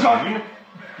 days Oh, soon. God.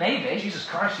 Maybe. Jesus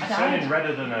Christ, he's turning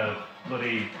redder than a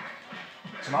bloody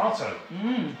tomato.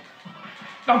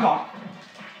 Oh, God.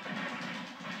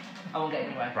 I won't get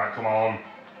anywhere. Right, come on.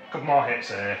 Couple more hits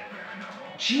here.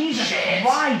 Jesus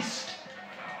Christ!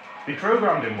 They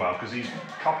programmed him well, because he's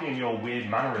copying your weird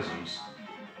mannerisms.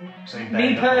 Saying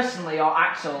Me personally, or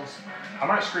Axel's? I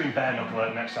might scream bare knuckle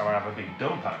at next time I have a big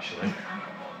dump, actually.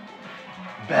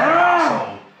 Bare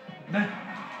asshole.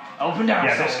 Open down.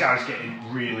 Yeah, this guy's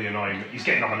getting really annoying. He's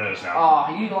getting on my nerves now.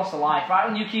 Oh, you lost a life. Right,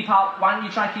 when you keep out, why don't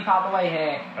you try and keep out of the way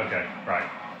here? Okay, right.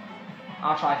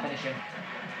 I'll try and finish him.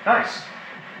 Nice.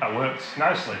 That worked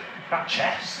nicely. That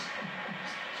chest.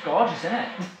 It's gorgeous, isn't it?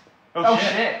 Oh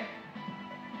shit.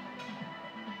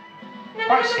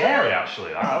 Quite scary,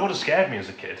 actually. That would have scared me as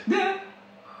a kid.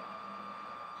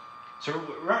 So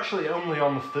we're actually only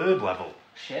on the 3rd level.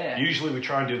 Shit. Usually we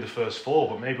try and do the first 4,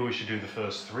 but maybe we should do the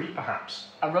first 3, perhaps.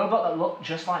 A robot that looked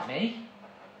just like me?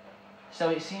 So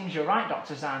it seems you're right,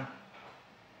 Dr. Zan.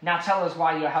 Now tell us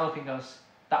why you're helping us.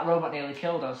 That robot nearly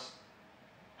killed us.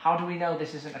 How do we know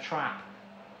this isn't a trap?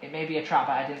 It may be a trap,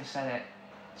 but I didn't set it.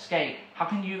 Skate, how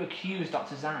can you accuse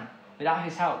Dr. Zan? Without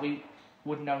his help, we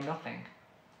would know nothing.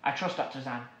 I trust Dr.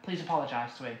 Zan. Please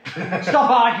apologise to him. Stop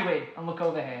arguing and look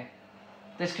over here.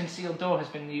 This concealed door has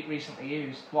been recently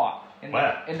used. What?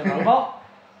 Where? In the robot?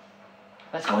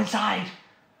 Let's go inside.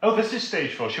 Oh, this is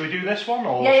stage 4. Should we do this one?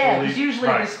 Or Yeah, because usually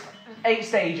there's 8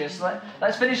 stages.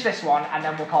 Let's finish this one and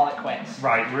then we'll call it quits.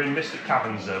 Right, we're in Mystic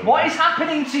Cavern Zone. What is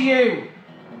happening to you?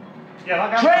 Yeah,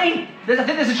 that guy... Train! I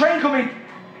think there's a train coming.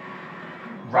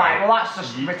 Right, well that's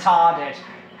just retarded.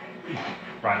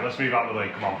 Right, let's move out of the way,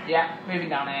 come on. Yeah, moving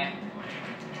down here.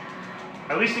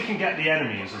 At least he can get the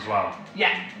enemies as well.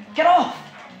 Yeah, get off!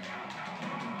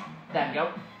 There we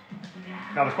go.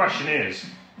 Now the question is...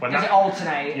 Does it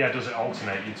alternate? Yeah, does it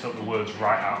alternate? You took the words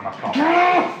right out of my cock.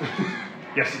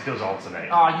 Yes, it does alternate.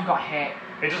 Oh, you got hit.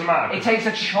 It doesn't matter. It takes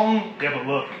a chunk. Yeah, but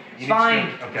look. It's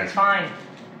fine. Okay. It's fine.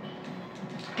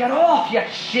 Get off, you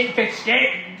shit biscuit!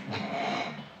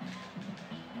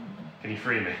 Can Can you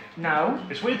free me? No.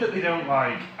 It's weird that they don't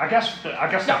like. I guess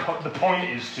the point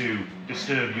is to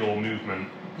disturb your movement.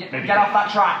 Maybe get off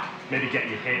that track. Maybe get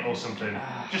you hit or something.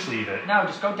 Just leave it. No,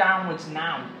 just go downwards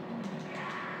now.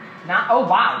 Now. Oh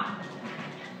wow.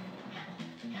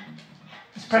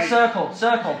 Just press circle.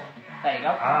 Circle. There you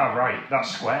go. Ah, right.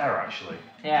 That's square actually.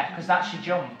 Yeah, because that's your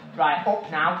jump. Right, up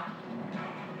now.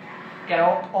 Get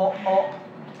up, up,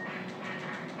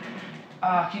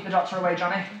 up. Keep the doctor away,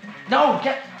 Johnny. No,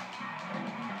 get.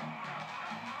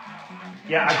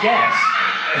 Yeah, I guess.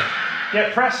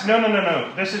 Yeah, press.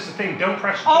 No. This is the thing. Don't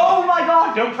press. Oh my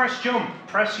god! Don't press jump.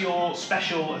 Press your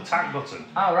special attack button.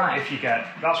 Oh, right. If you get.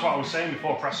 That's what I was saying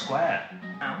before. Press square.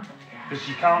 Ow. Because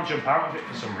you can't jump out of it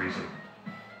for some reason.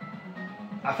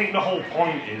 I think the whole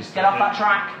point is. Get off that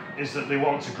track. Is that they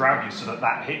want to grab you so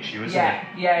that hits you, isn't it?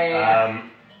 Yeah.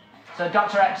 So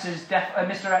Dr. X is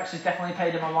Mr. X has definitely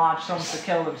paid him a large sum to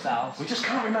kill themselves. We just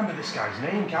can't remember this guy's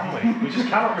name, can we? We just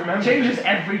cannot remember. Changes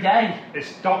every day.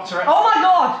 It's Dr. X. Oh my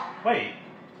god!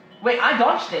 Wait, I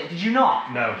dodged it. Did you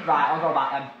not? No. Right, I'll go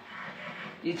back then.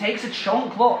 It takes a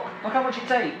chunk. Look how much it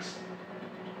takes.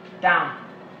 Down.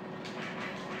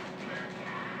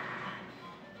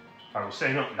 Alright, we're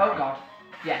staying up now. Oh god.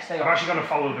 Yeah, stay up. I'm actually going to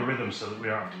follow the rhythm so that we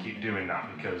don't have to keep doing that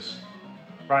because...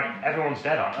 Right, everyone's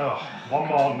dead on. Oh, one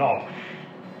more knob.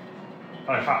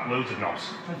 Oh, in fact, loads of knobs.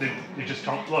 They just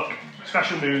don't... Look,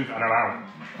 special move and I'm out.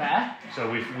 Fair. So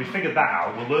we figured that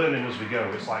out. We're learning as we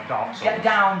go. It's like Dark Souls. Get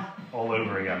down. All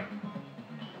over again.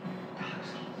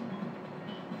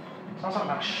 Sounds like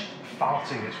that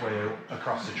farting its way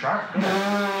across the track.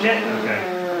 Shit,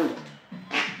 okay.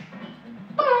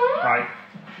 Right.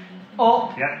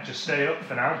 Up. Yeah, just stay up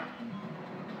for now.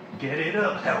 Get it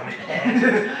up, helmet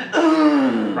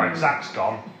head. Right, Zach's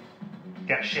gone.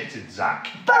 Get shitted, Zach.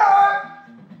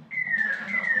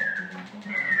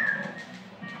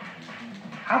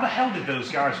 How the hell did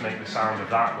those guys make the sound of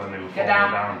that when they were falling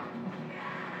down?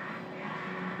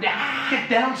 Get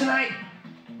down tonight!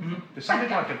 It sounded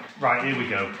like a... Right, here we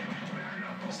go.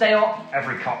 Stay up.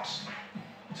 Every cock's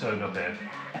turned up here.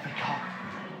 Every cock.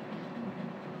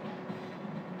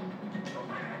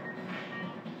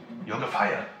 You're the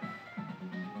fire.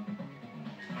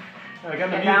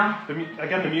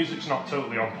 Again, the music's not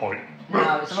totally on point.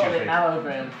 No, it's a little bit mellow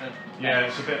over here.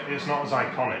 Yeah, it's not as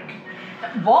iconic.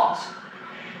 What?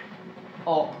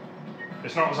 Up.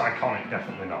 It's not as iconic,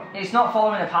 definitely not. It's not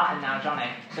following a pattern now, Johnny.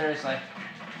 Seriously.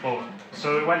 Well,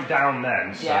 so it went down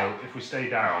then, so yeah. If we stay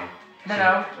down...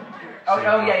 No. Oh,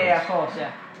 yeah, of course,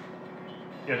 yeah.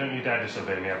 Yeah, don't you dare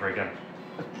disobey me ever again.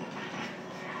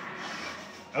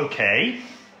 Okay.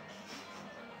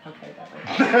 Okay, that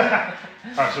way.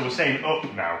 Alright, so we're staying up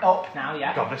now. Up now,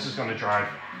 yeah. God, this is going to drive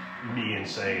me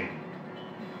insane.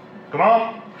 Come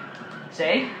on!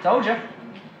 See? Told you.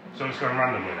 So it's going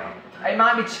randomly now? It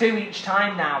might be 2 each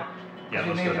time now. Yeah,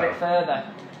 we let's moved go a down. bit further.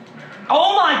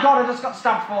 Oh my god, I just got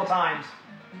stabbed 4 times.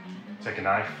 Take a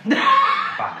knife.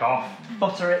 Back off.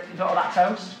 Butter that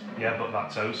toast. Yeah, butter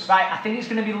that toast. Right, I think it's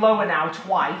going to be lower now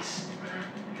twice.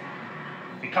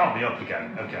 It can't be up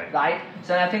again, okay. Right,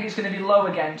 so I think it's going to be low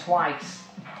again twice.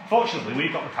 Fortunately,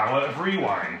 we've got the power of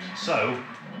rewind, so...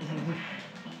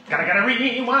 Gotta get a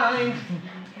rewind!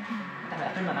 Damn it,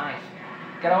 I threw my knife.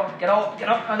 Get up.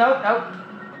 Oh, no.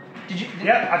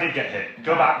 Yeah, I did get hit.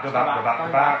 Go back. Going back.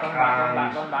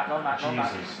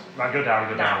 Jesus. Right, go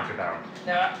down.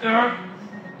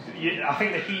 I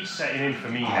think the heat's setting in for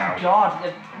me now. Oh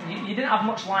god, you didn't have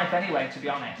much life anyway, to be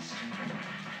honest.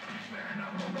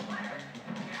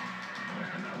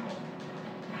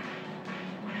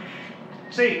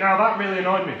 See, now that really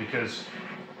annoyed me because...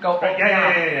 Go up.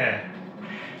 Yeah.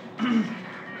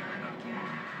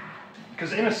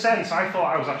 Because in a sense, I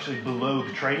thought I was actually below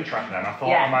the train track then. I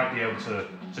thought I might be able to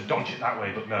dodge it that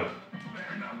way, but no.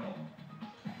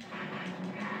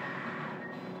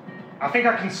 I think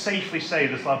I can safely say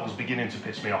this level's beginning to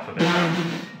piss me off a bit now.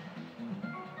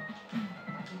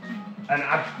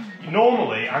 And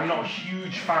normally, I'm not a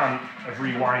huge fan of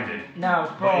rewinding. No,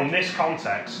 but in this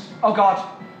context... Oh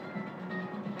god.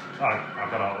 Oh, I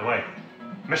got out of the way.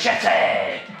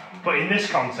 Machete! But in this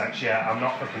context, yeah, I'm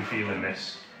not fucking feeling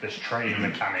this train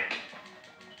mechanic.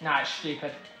 Nah, it's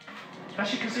stupid.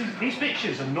 Especially because these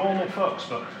bitches are normal fucks,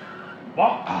 but...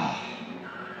 What?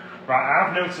 Right, I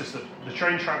have noticed that the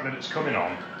train track that it's coming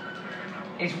on...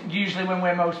 It's usually when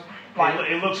we're most...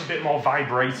 It looks a bit more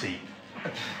vibraty.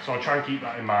 So I'll try and keep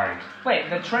that in mind.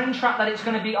 Wait, the train track that it's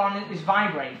going to be on is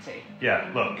vibrating? Yeah,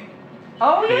 look.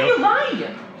 Oh, yeah, you're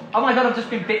right! Oh my god, I've just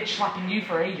been bitch slapping you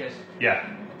for ages. Yeah.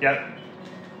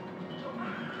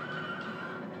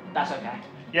 That's okay.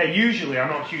 Yeah, usually I'm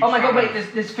not a huge Oh my god, fan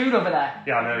wait, there's food over there.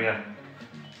 Yeah, I know, yeah.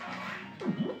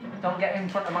 Don't get in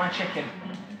front of my chicken.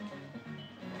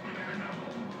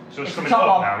 So it's the coming top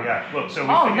up one. now, yeah. Look, so we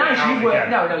Oh, figured nice. it out You worked.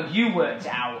 again. No, you worked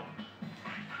it out.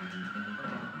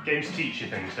 Games teach you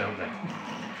things, don't they?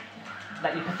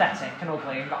 That you're pathetic and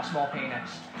ugly and got a small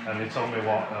penis. And they told me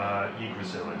what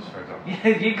Yggdrasil is, for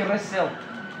example. You got still.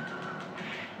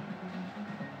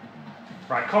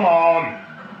 Right, come on!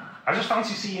 I just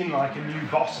fancy seeing like a new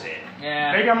boss here.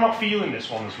 Yeah. Maybe I'm not feeling this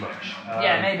one as much.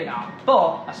 Yeah, maybe not.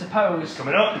 But I suppose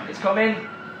Coming up. it's coming.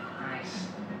 Nice.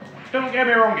 Don't get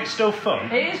me wrong, it's still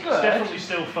fun. It is good. It's definitely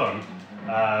still fun.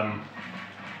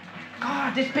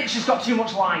 God, this bitch has got too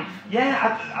much life.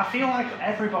 Yeah, I feel like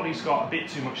everybody's got a bit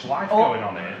too much life Oh. going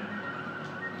on here.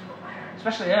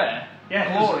 Especially her.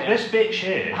 Yeah, 'cause Gloria. this bitch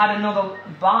here, Had another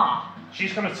bar.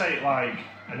 she's going to take like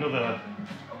another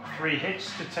 3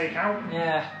 hits to take out.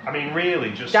 Yeah. I mean,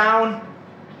 really, just Down.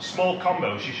 small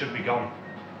combos, she should be gone.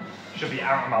 Should be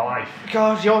out of my life.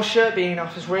 God, your shirt being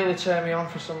off has really turned me on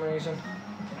for some reason.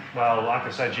 Well, like I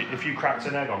said, if you cracked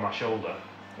an egg on my shoulder,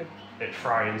 it'd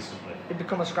fry instantly. It'd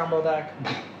become a scrambled egg.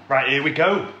 Right, here we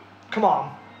go. Come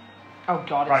on. Oh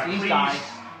God, it's Right, these please. guys.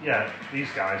 Yeah, these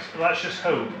guys. Let's just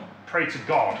hope, pray to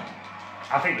God.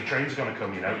 I think the train's going to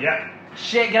come, you know. Yeah,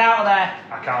 Shit, get out of there.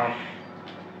 I can't.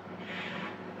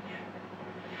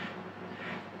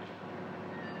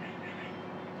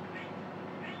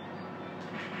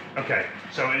 Okay,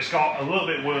 so it's got a little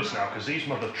bit worse now because these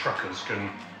mother truckers can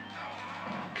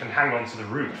hang on to the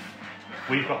roof.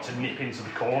 We've got to nip into the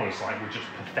corners like we're just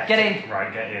pathetic. Get in.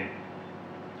 Right, get in.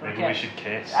 Maybe Okay. we should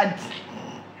kiss. I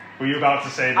Were you about to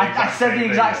say the exact said same the thing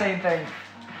exact then? same thing.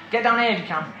 Get down here if you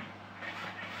can.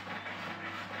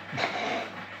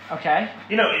 Okay.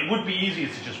 You know, it would be easier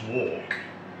to just walk.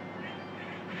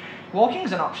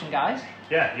 Walking's an option, guys.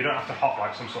 Yeah, you don't have to hop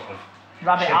like some sort of...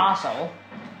 Rabbit chimp. arsehole.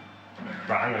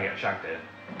 Right, I'm going to get shagged here.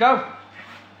 Go.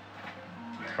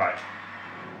 Right.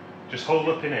 Just hold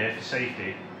up in here for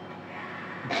safety.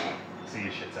 See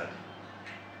you, shithead.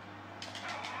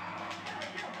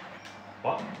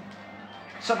 What?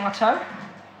 Suck my toe.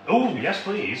 Oh, yes,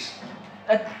 please.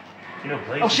 Uh, You know,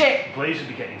 Blaze, Oh, shit. Blaze would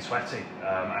be getting sweaty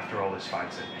after all this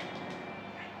fighting.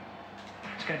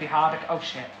 it's going to be harder. Oh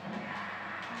shit.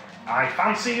 I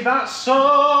fancy that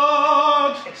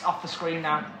sword! It's off the screen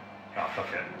now. Oh, fuck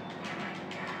it.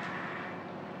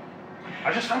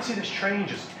 I just fancy this train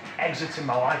just exiting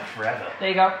my life forever. There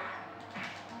you go.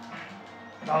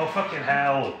 Oh, fucking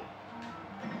hell.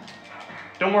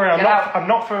 Don't worry, Get out. I'm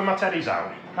not throwing my teddies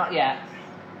out. Not yet.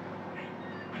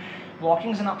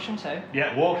 Walking's an option too.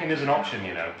 Yeah, walking is an option,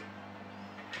 you know.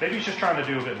 Maybe he's just trying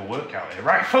to do a bit of a workout here.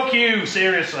 Right, fuck you,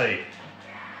 seriously.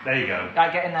 There you go.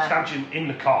 Right, get in there. Stabbed you in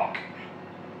the cock.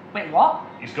 Wait, what?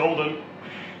 He's golden.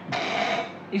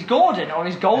 He's Gordon or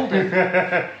he's Golden?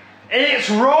 It's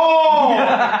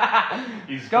raw!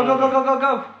 He's Go, go, golden. go, go, go,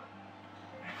 go.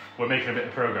 We're making a bit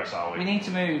of progress, are we? We need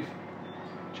to move.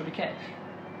 Should we kiss?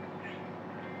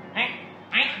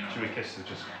 Should we kiss to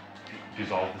just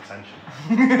dissolve the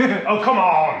tension? Oh, come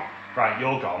on! Right,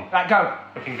 you're gone. Right, go.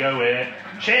 We can go here.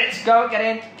 Shit! Go, get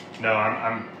in. No,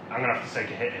 I'm gonna have to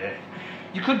take a hit here.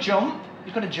 You could jump.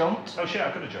 You could have jumped. Oh shit,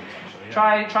 I could have jumped actually.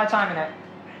 Yeah. Try timing it.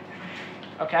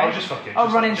 Okay. Oh, just fuck it. Oh,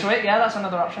 Just run fuck- into just- it. Yeah, that's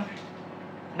another option.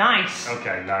 Nice.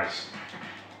 Okay, nice.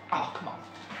 Oh, come on.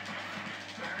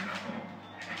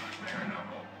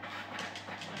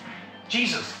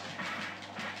 Jesus!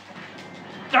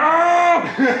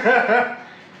 Oh!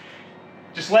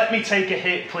 Just let me take a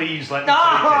hit, please. Let me No!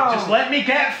 take it. Just let me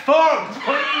get fucked,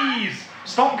 please.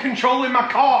 Stop controlling my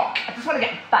cock. I just want to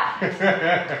get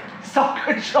fat. Stop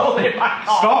controlling my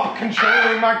cock. Stop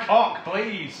controlling my cock,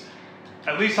 please.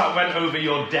 At least that went over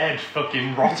your dead,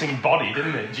 fucking rotting body,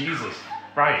 didn't it? Jesus.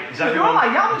 Right, is You're everyone...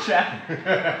 like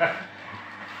Yamcha.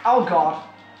 Oh, God.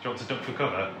 Do you want to duck for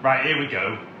cover? Right, here we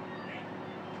go.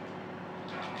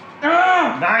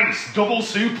 Ugh! Nice, double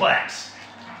suplex.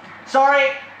 Sorry.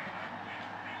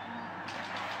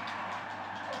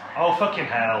 Oh, fucking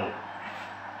hell.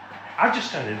 I've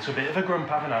just turned into a bit of a grump,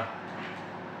 haven't I?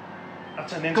 I've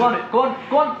turned into Go a bit... on, go on,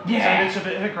 go on. Turned Yeah. into a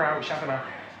bit of a grouch, haven't I?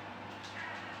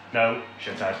 No,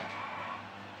 shithead.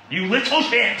 You little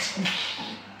shit!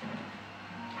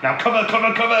 Now cover,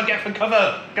 cover, cover, get for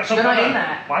cover! Get some You're cover! not in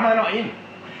there. Why am I not in?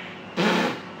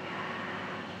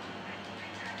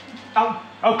 Oh,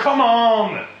 Oh, come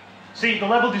on! See, the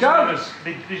level designers,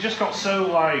 they just got so,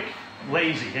 like,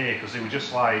 lazy here, because they were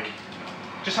just like,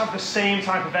 just have the same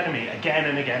type of enemy again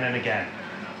and again and again.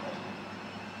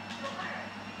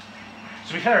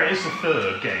 To be fair, it is the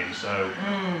third game, so...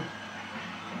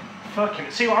 Fucking...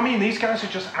 See what I mean? These guys are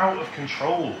just out of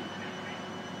control.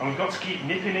 And we've got to keep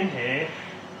nipping in here.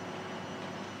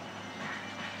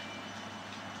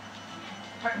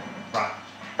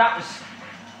 That was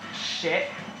shit.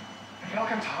 I feel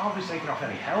like I'm hardly taking off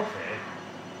any health here.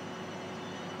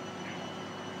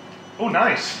 Oh,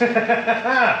 nice.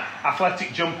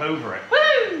 Athletic jump over it.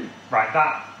 Woo! Right,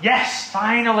 that. Yes!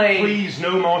 Finally! Please,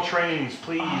 no more trains,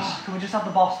 please. Oh, can we just have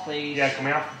the boss, please? Yeah, can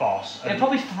we have the boss? They'd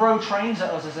probably throw trains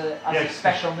at us as a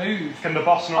special move. Can the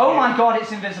boss not Oh my god,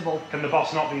 it's invisible. Can the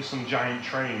boss not be some giant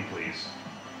train, please?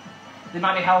 There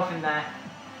might be health in there.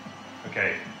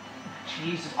 Okay.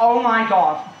 Jesus. Oh my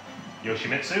god.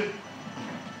 Yoshimitsu.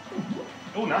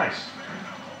 Oh, nice.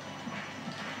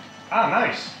 Ah,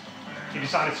 nice. He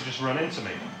decided to just run into me.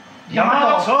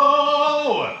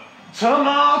 Yamato!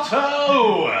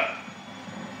 Tomato!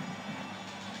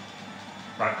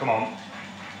 Right, come on.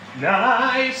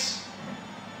 Nice!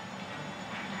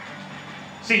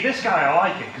 See, this guy, I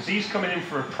like it, because he's coming in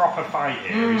for a proper fight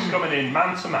here. He's coming in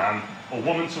man to man, or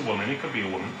woman to woman. He could be a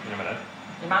woman, you never know.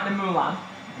 It might be Mulan.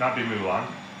 Might be Mulan.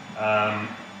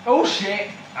 Oh shit!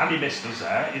 And he missed us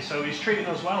there, so he's treating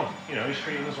us well. You know, he's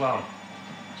treating us well.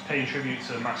 He's paying tribute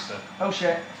to the master. Oh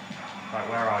shit. Right,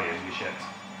 where are you, you shit?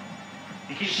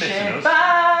 He keeps missing us.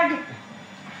 Shitbag!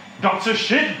 Dr.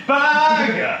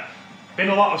 Shitbag! Been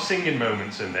a lot of singing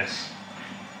moments in this.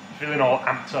 Feeling all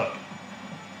amped up.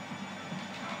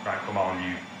 Right, come on,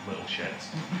 you little shit.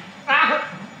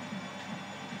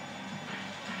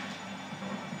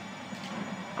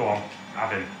 Go on,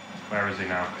 have him. Where is he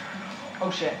now? Oh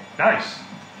shit. Nice.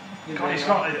 God, he's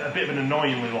got a bit of an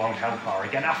annoyingly long health bar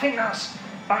again. I think that's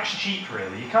cheap,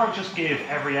 really. You can't just give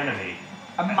every enemy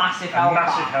a massive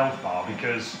health bar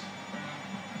because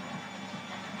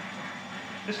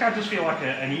this guy does feel like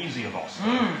an easier boss.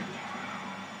 I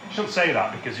shouldn't say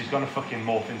that because he's going to fucking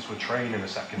morph into a train in a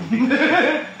second.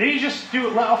 Did he just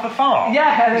let off a fart?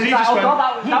 Yeah, and he's like, oh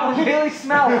god, that would really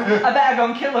smell. I better go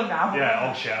and kill him now. Yeah,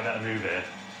 oh shit, I better move here.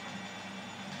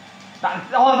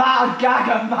 That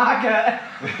gagger maggot.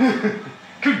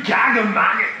 Gagger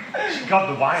maggot.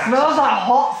 God, the Y-axis. Smells like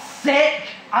hot, sick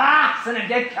ass and a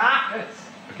dead carcass.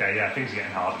 Okay, yeah, things are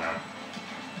getting hard now.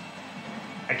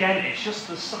 Again, it's just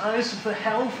the size of the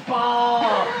health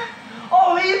bar.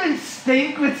 Oh, even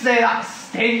Stink would say that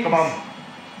stinks. Come on.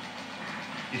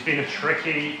 He's been a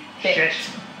tricky shit.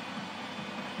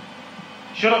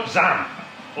 Shut up, Zan.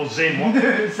 Or Zin. What?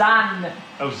 Zan.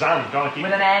 Oh, Zan. God, I keep...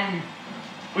 With an N.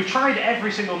 We've tried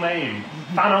every single name.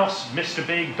 Thanos, Mr.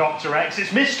 Big, Dr. X.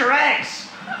 It's Mr. X!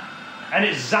 And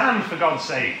it's Zan, for God's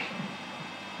sake.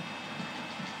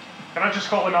 Can I just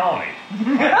call him Arnie?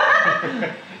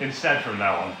 Instead from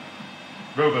now on.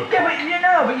 Robocop.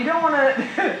 Yeah, but you don't want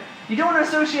to... You don't want to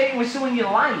associate him with someone you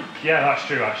like. Yeah, that's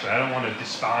true, actually. I don't want to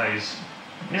despise...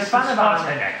 You're a fan of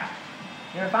Arnie.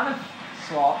 You're a fan of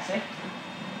Swartzy.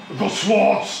 The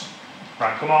Swartz!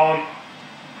 Right, come on.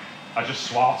 I just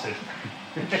swatted.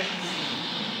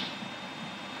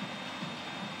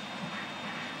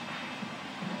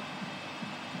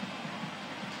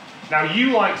 Now,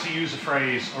 you like to use a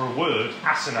phrase or a word,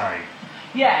 asinine.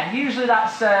 Yeah, usually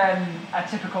that's a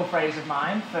typical phrase of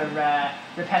mine for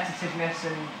repetitiveness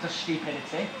and just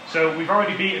stupidity. So we've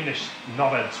already beaten this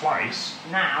knobhead twice.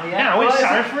 Now, yeah. Now it's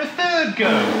time for a third go.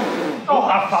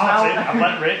 I farted. I've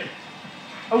let rip.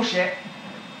 Oh shit.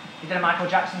 You did a Michael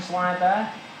Jackson slide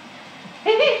there.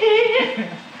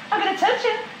 I'm going to touch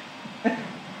it.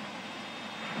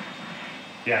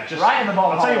 Yeah, just... Right in the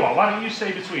ball. I'll tell you what, why don't you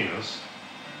stay between us?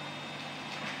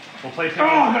 We'll play piggy. Oh,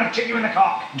 I'm going to kick you in the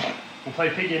cock. We'll play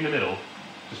piggy in the middle.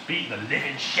 Just beat the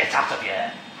living shit out of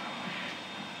you.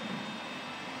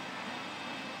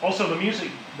 Also, the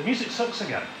music sucks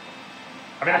again.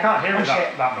 I mean, I can't hear it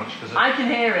that much because I can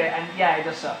hear it, and yeah, it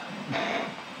does suck.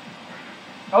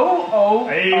 Oh.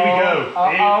 Here we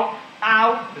go.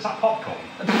 Ow. Is that popcorn?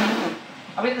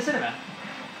 Are we at the cinema?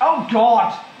 Oh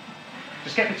God.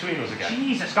 Just get between us again.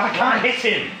 Jesus God, I can't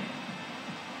hit him.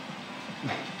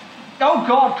 Oh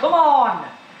God, come on.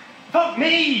 Fuck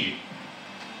me.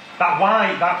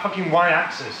 That fucking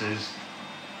Y-axis is...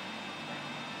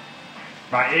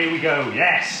 Right, here we go.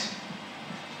 Yes.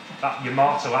 That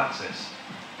Yamato axis.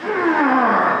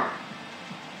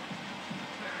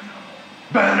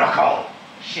 Bare knuckle.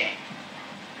 Shit.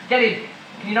 Get him.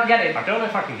 Can you not get him? I don't know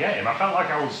if I can get him. I felt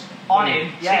like I was on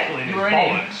him. Yeah, tickling you his were in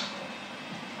bollocks. him.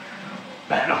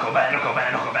 Bare knuckle, bare knuckle,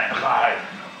 bare knuckle, bare knuckle. I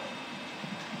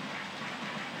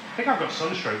think I've got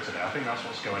sunstroke today. I think that's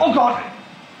what's going on. Oh God.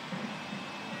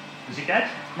 Is he dead?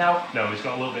 No. No, he's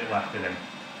got a little bit left in him.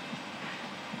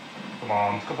 Come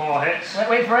on, a couple more hits.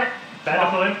 Wait for it. Bare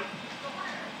knuckle him.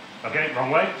 Okay, wrong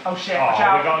way. Oh shit, watch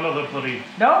out. We got another bloody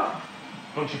No.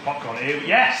 bunch of popcorn here.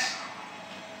 Yes!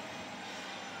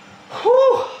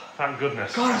 Whew. Thank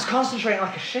goodness. God, I was concentrating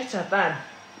like a shitter then.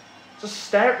 Just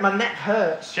stare at my neck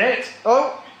hurts. Shit!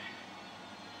 Oh!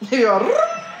 You are...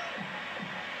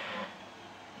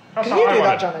 That's Can how you I do wanna,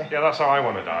 that, Johnny? Yeah, that's how I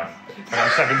want to die. When I'm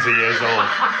 70 years old.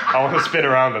 I want to spin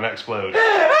around and explode.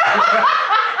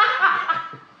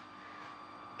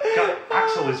 God,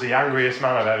 Axel is the angriest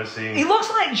man I've ever seen. He looks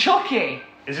like Chucky.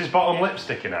 Is his bottom lip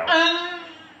sticking out?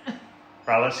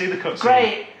 Right, let's see the cutscene.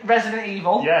 Great. Resident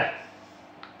Evil. Yeah.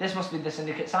 This must be the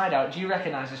Syndicate side out. Do you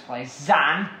recognise this place?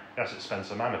 Zan. Yes, it's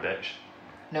Spencer Man, a bitch.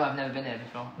 No, I've never been here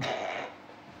before.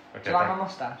 Okay, Do you like my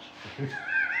moustache?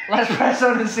 Let's press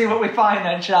on and see what we find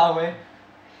then, shall we?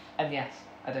 And yes,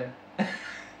 I do.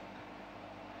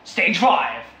 Stage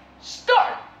 5.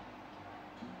 Start!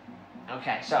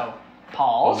 Okay, so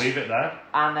pause. We'll leave it there.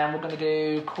 And then we're going to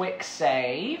do quick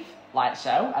save, like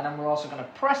so. And then we're also going to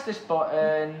press this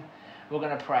button. We're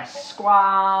going to press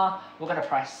square. We're going to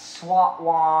press SWAT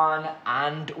 1.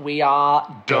 And we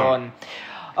are done.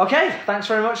 Okay, thanks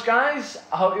very much, guys.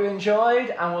 I hope you enjoyed.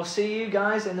 And we'll see you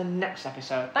guys in the next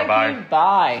episode. Thank Bye-bye. you.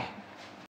 Bye.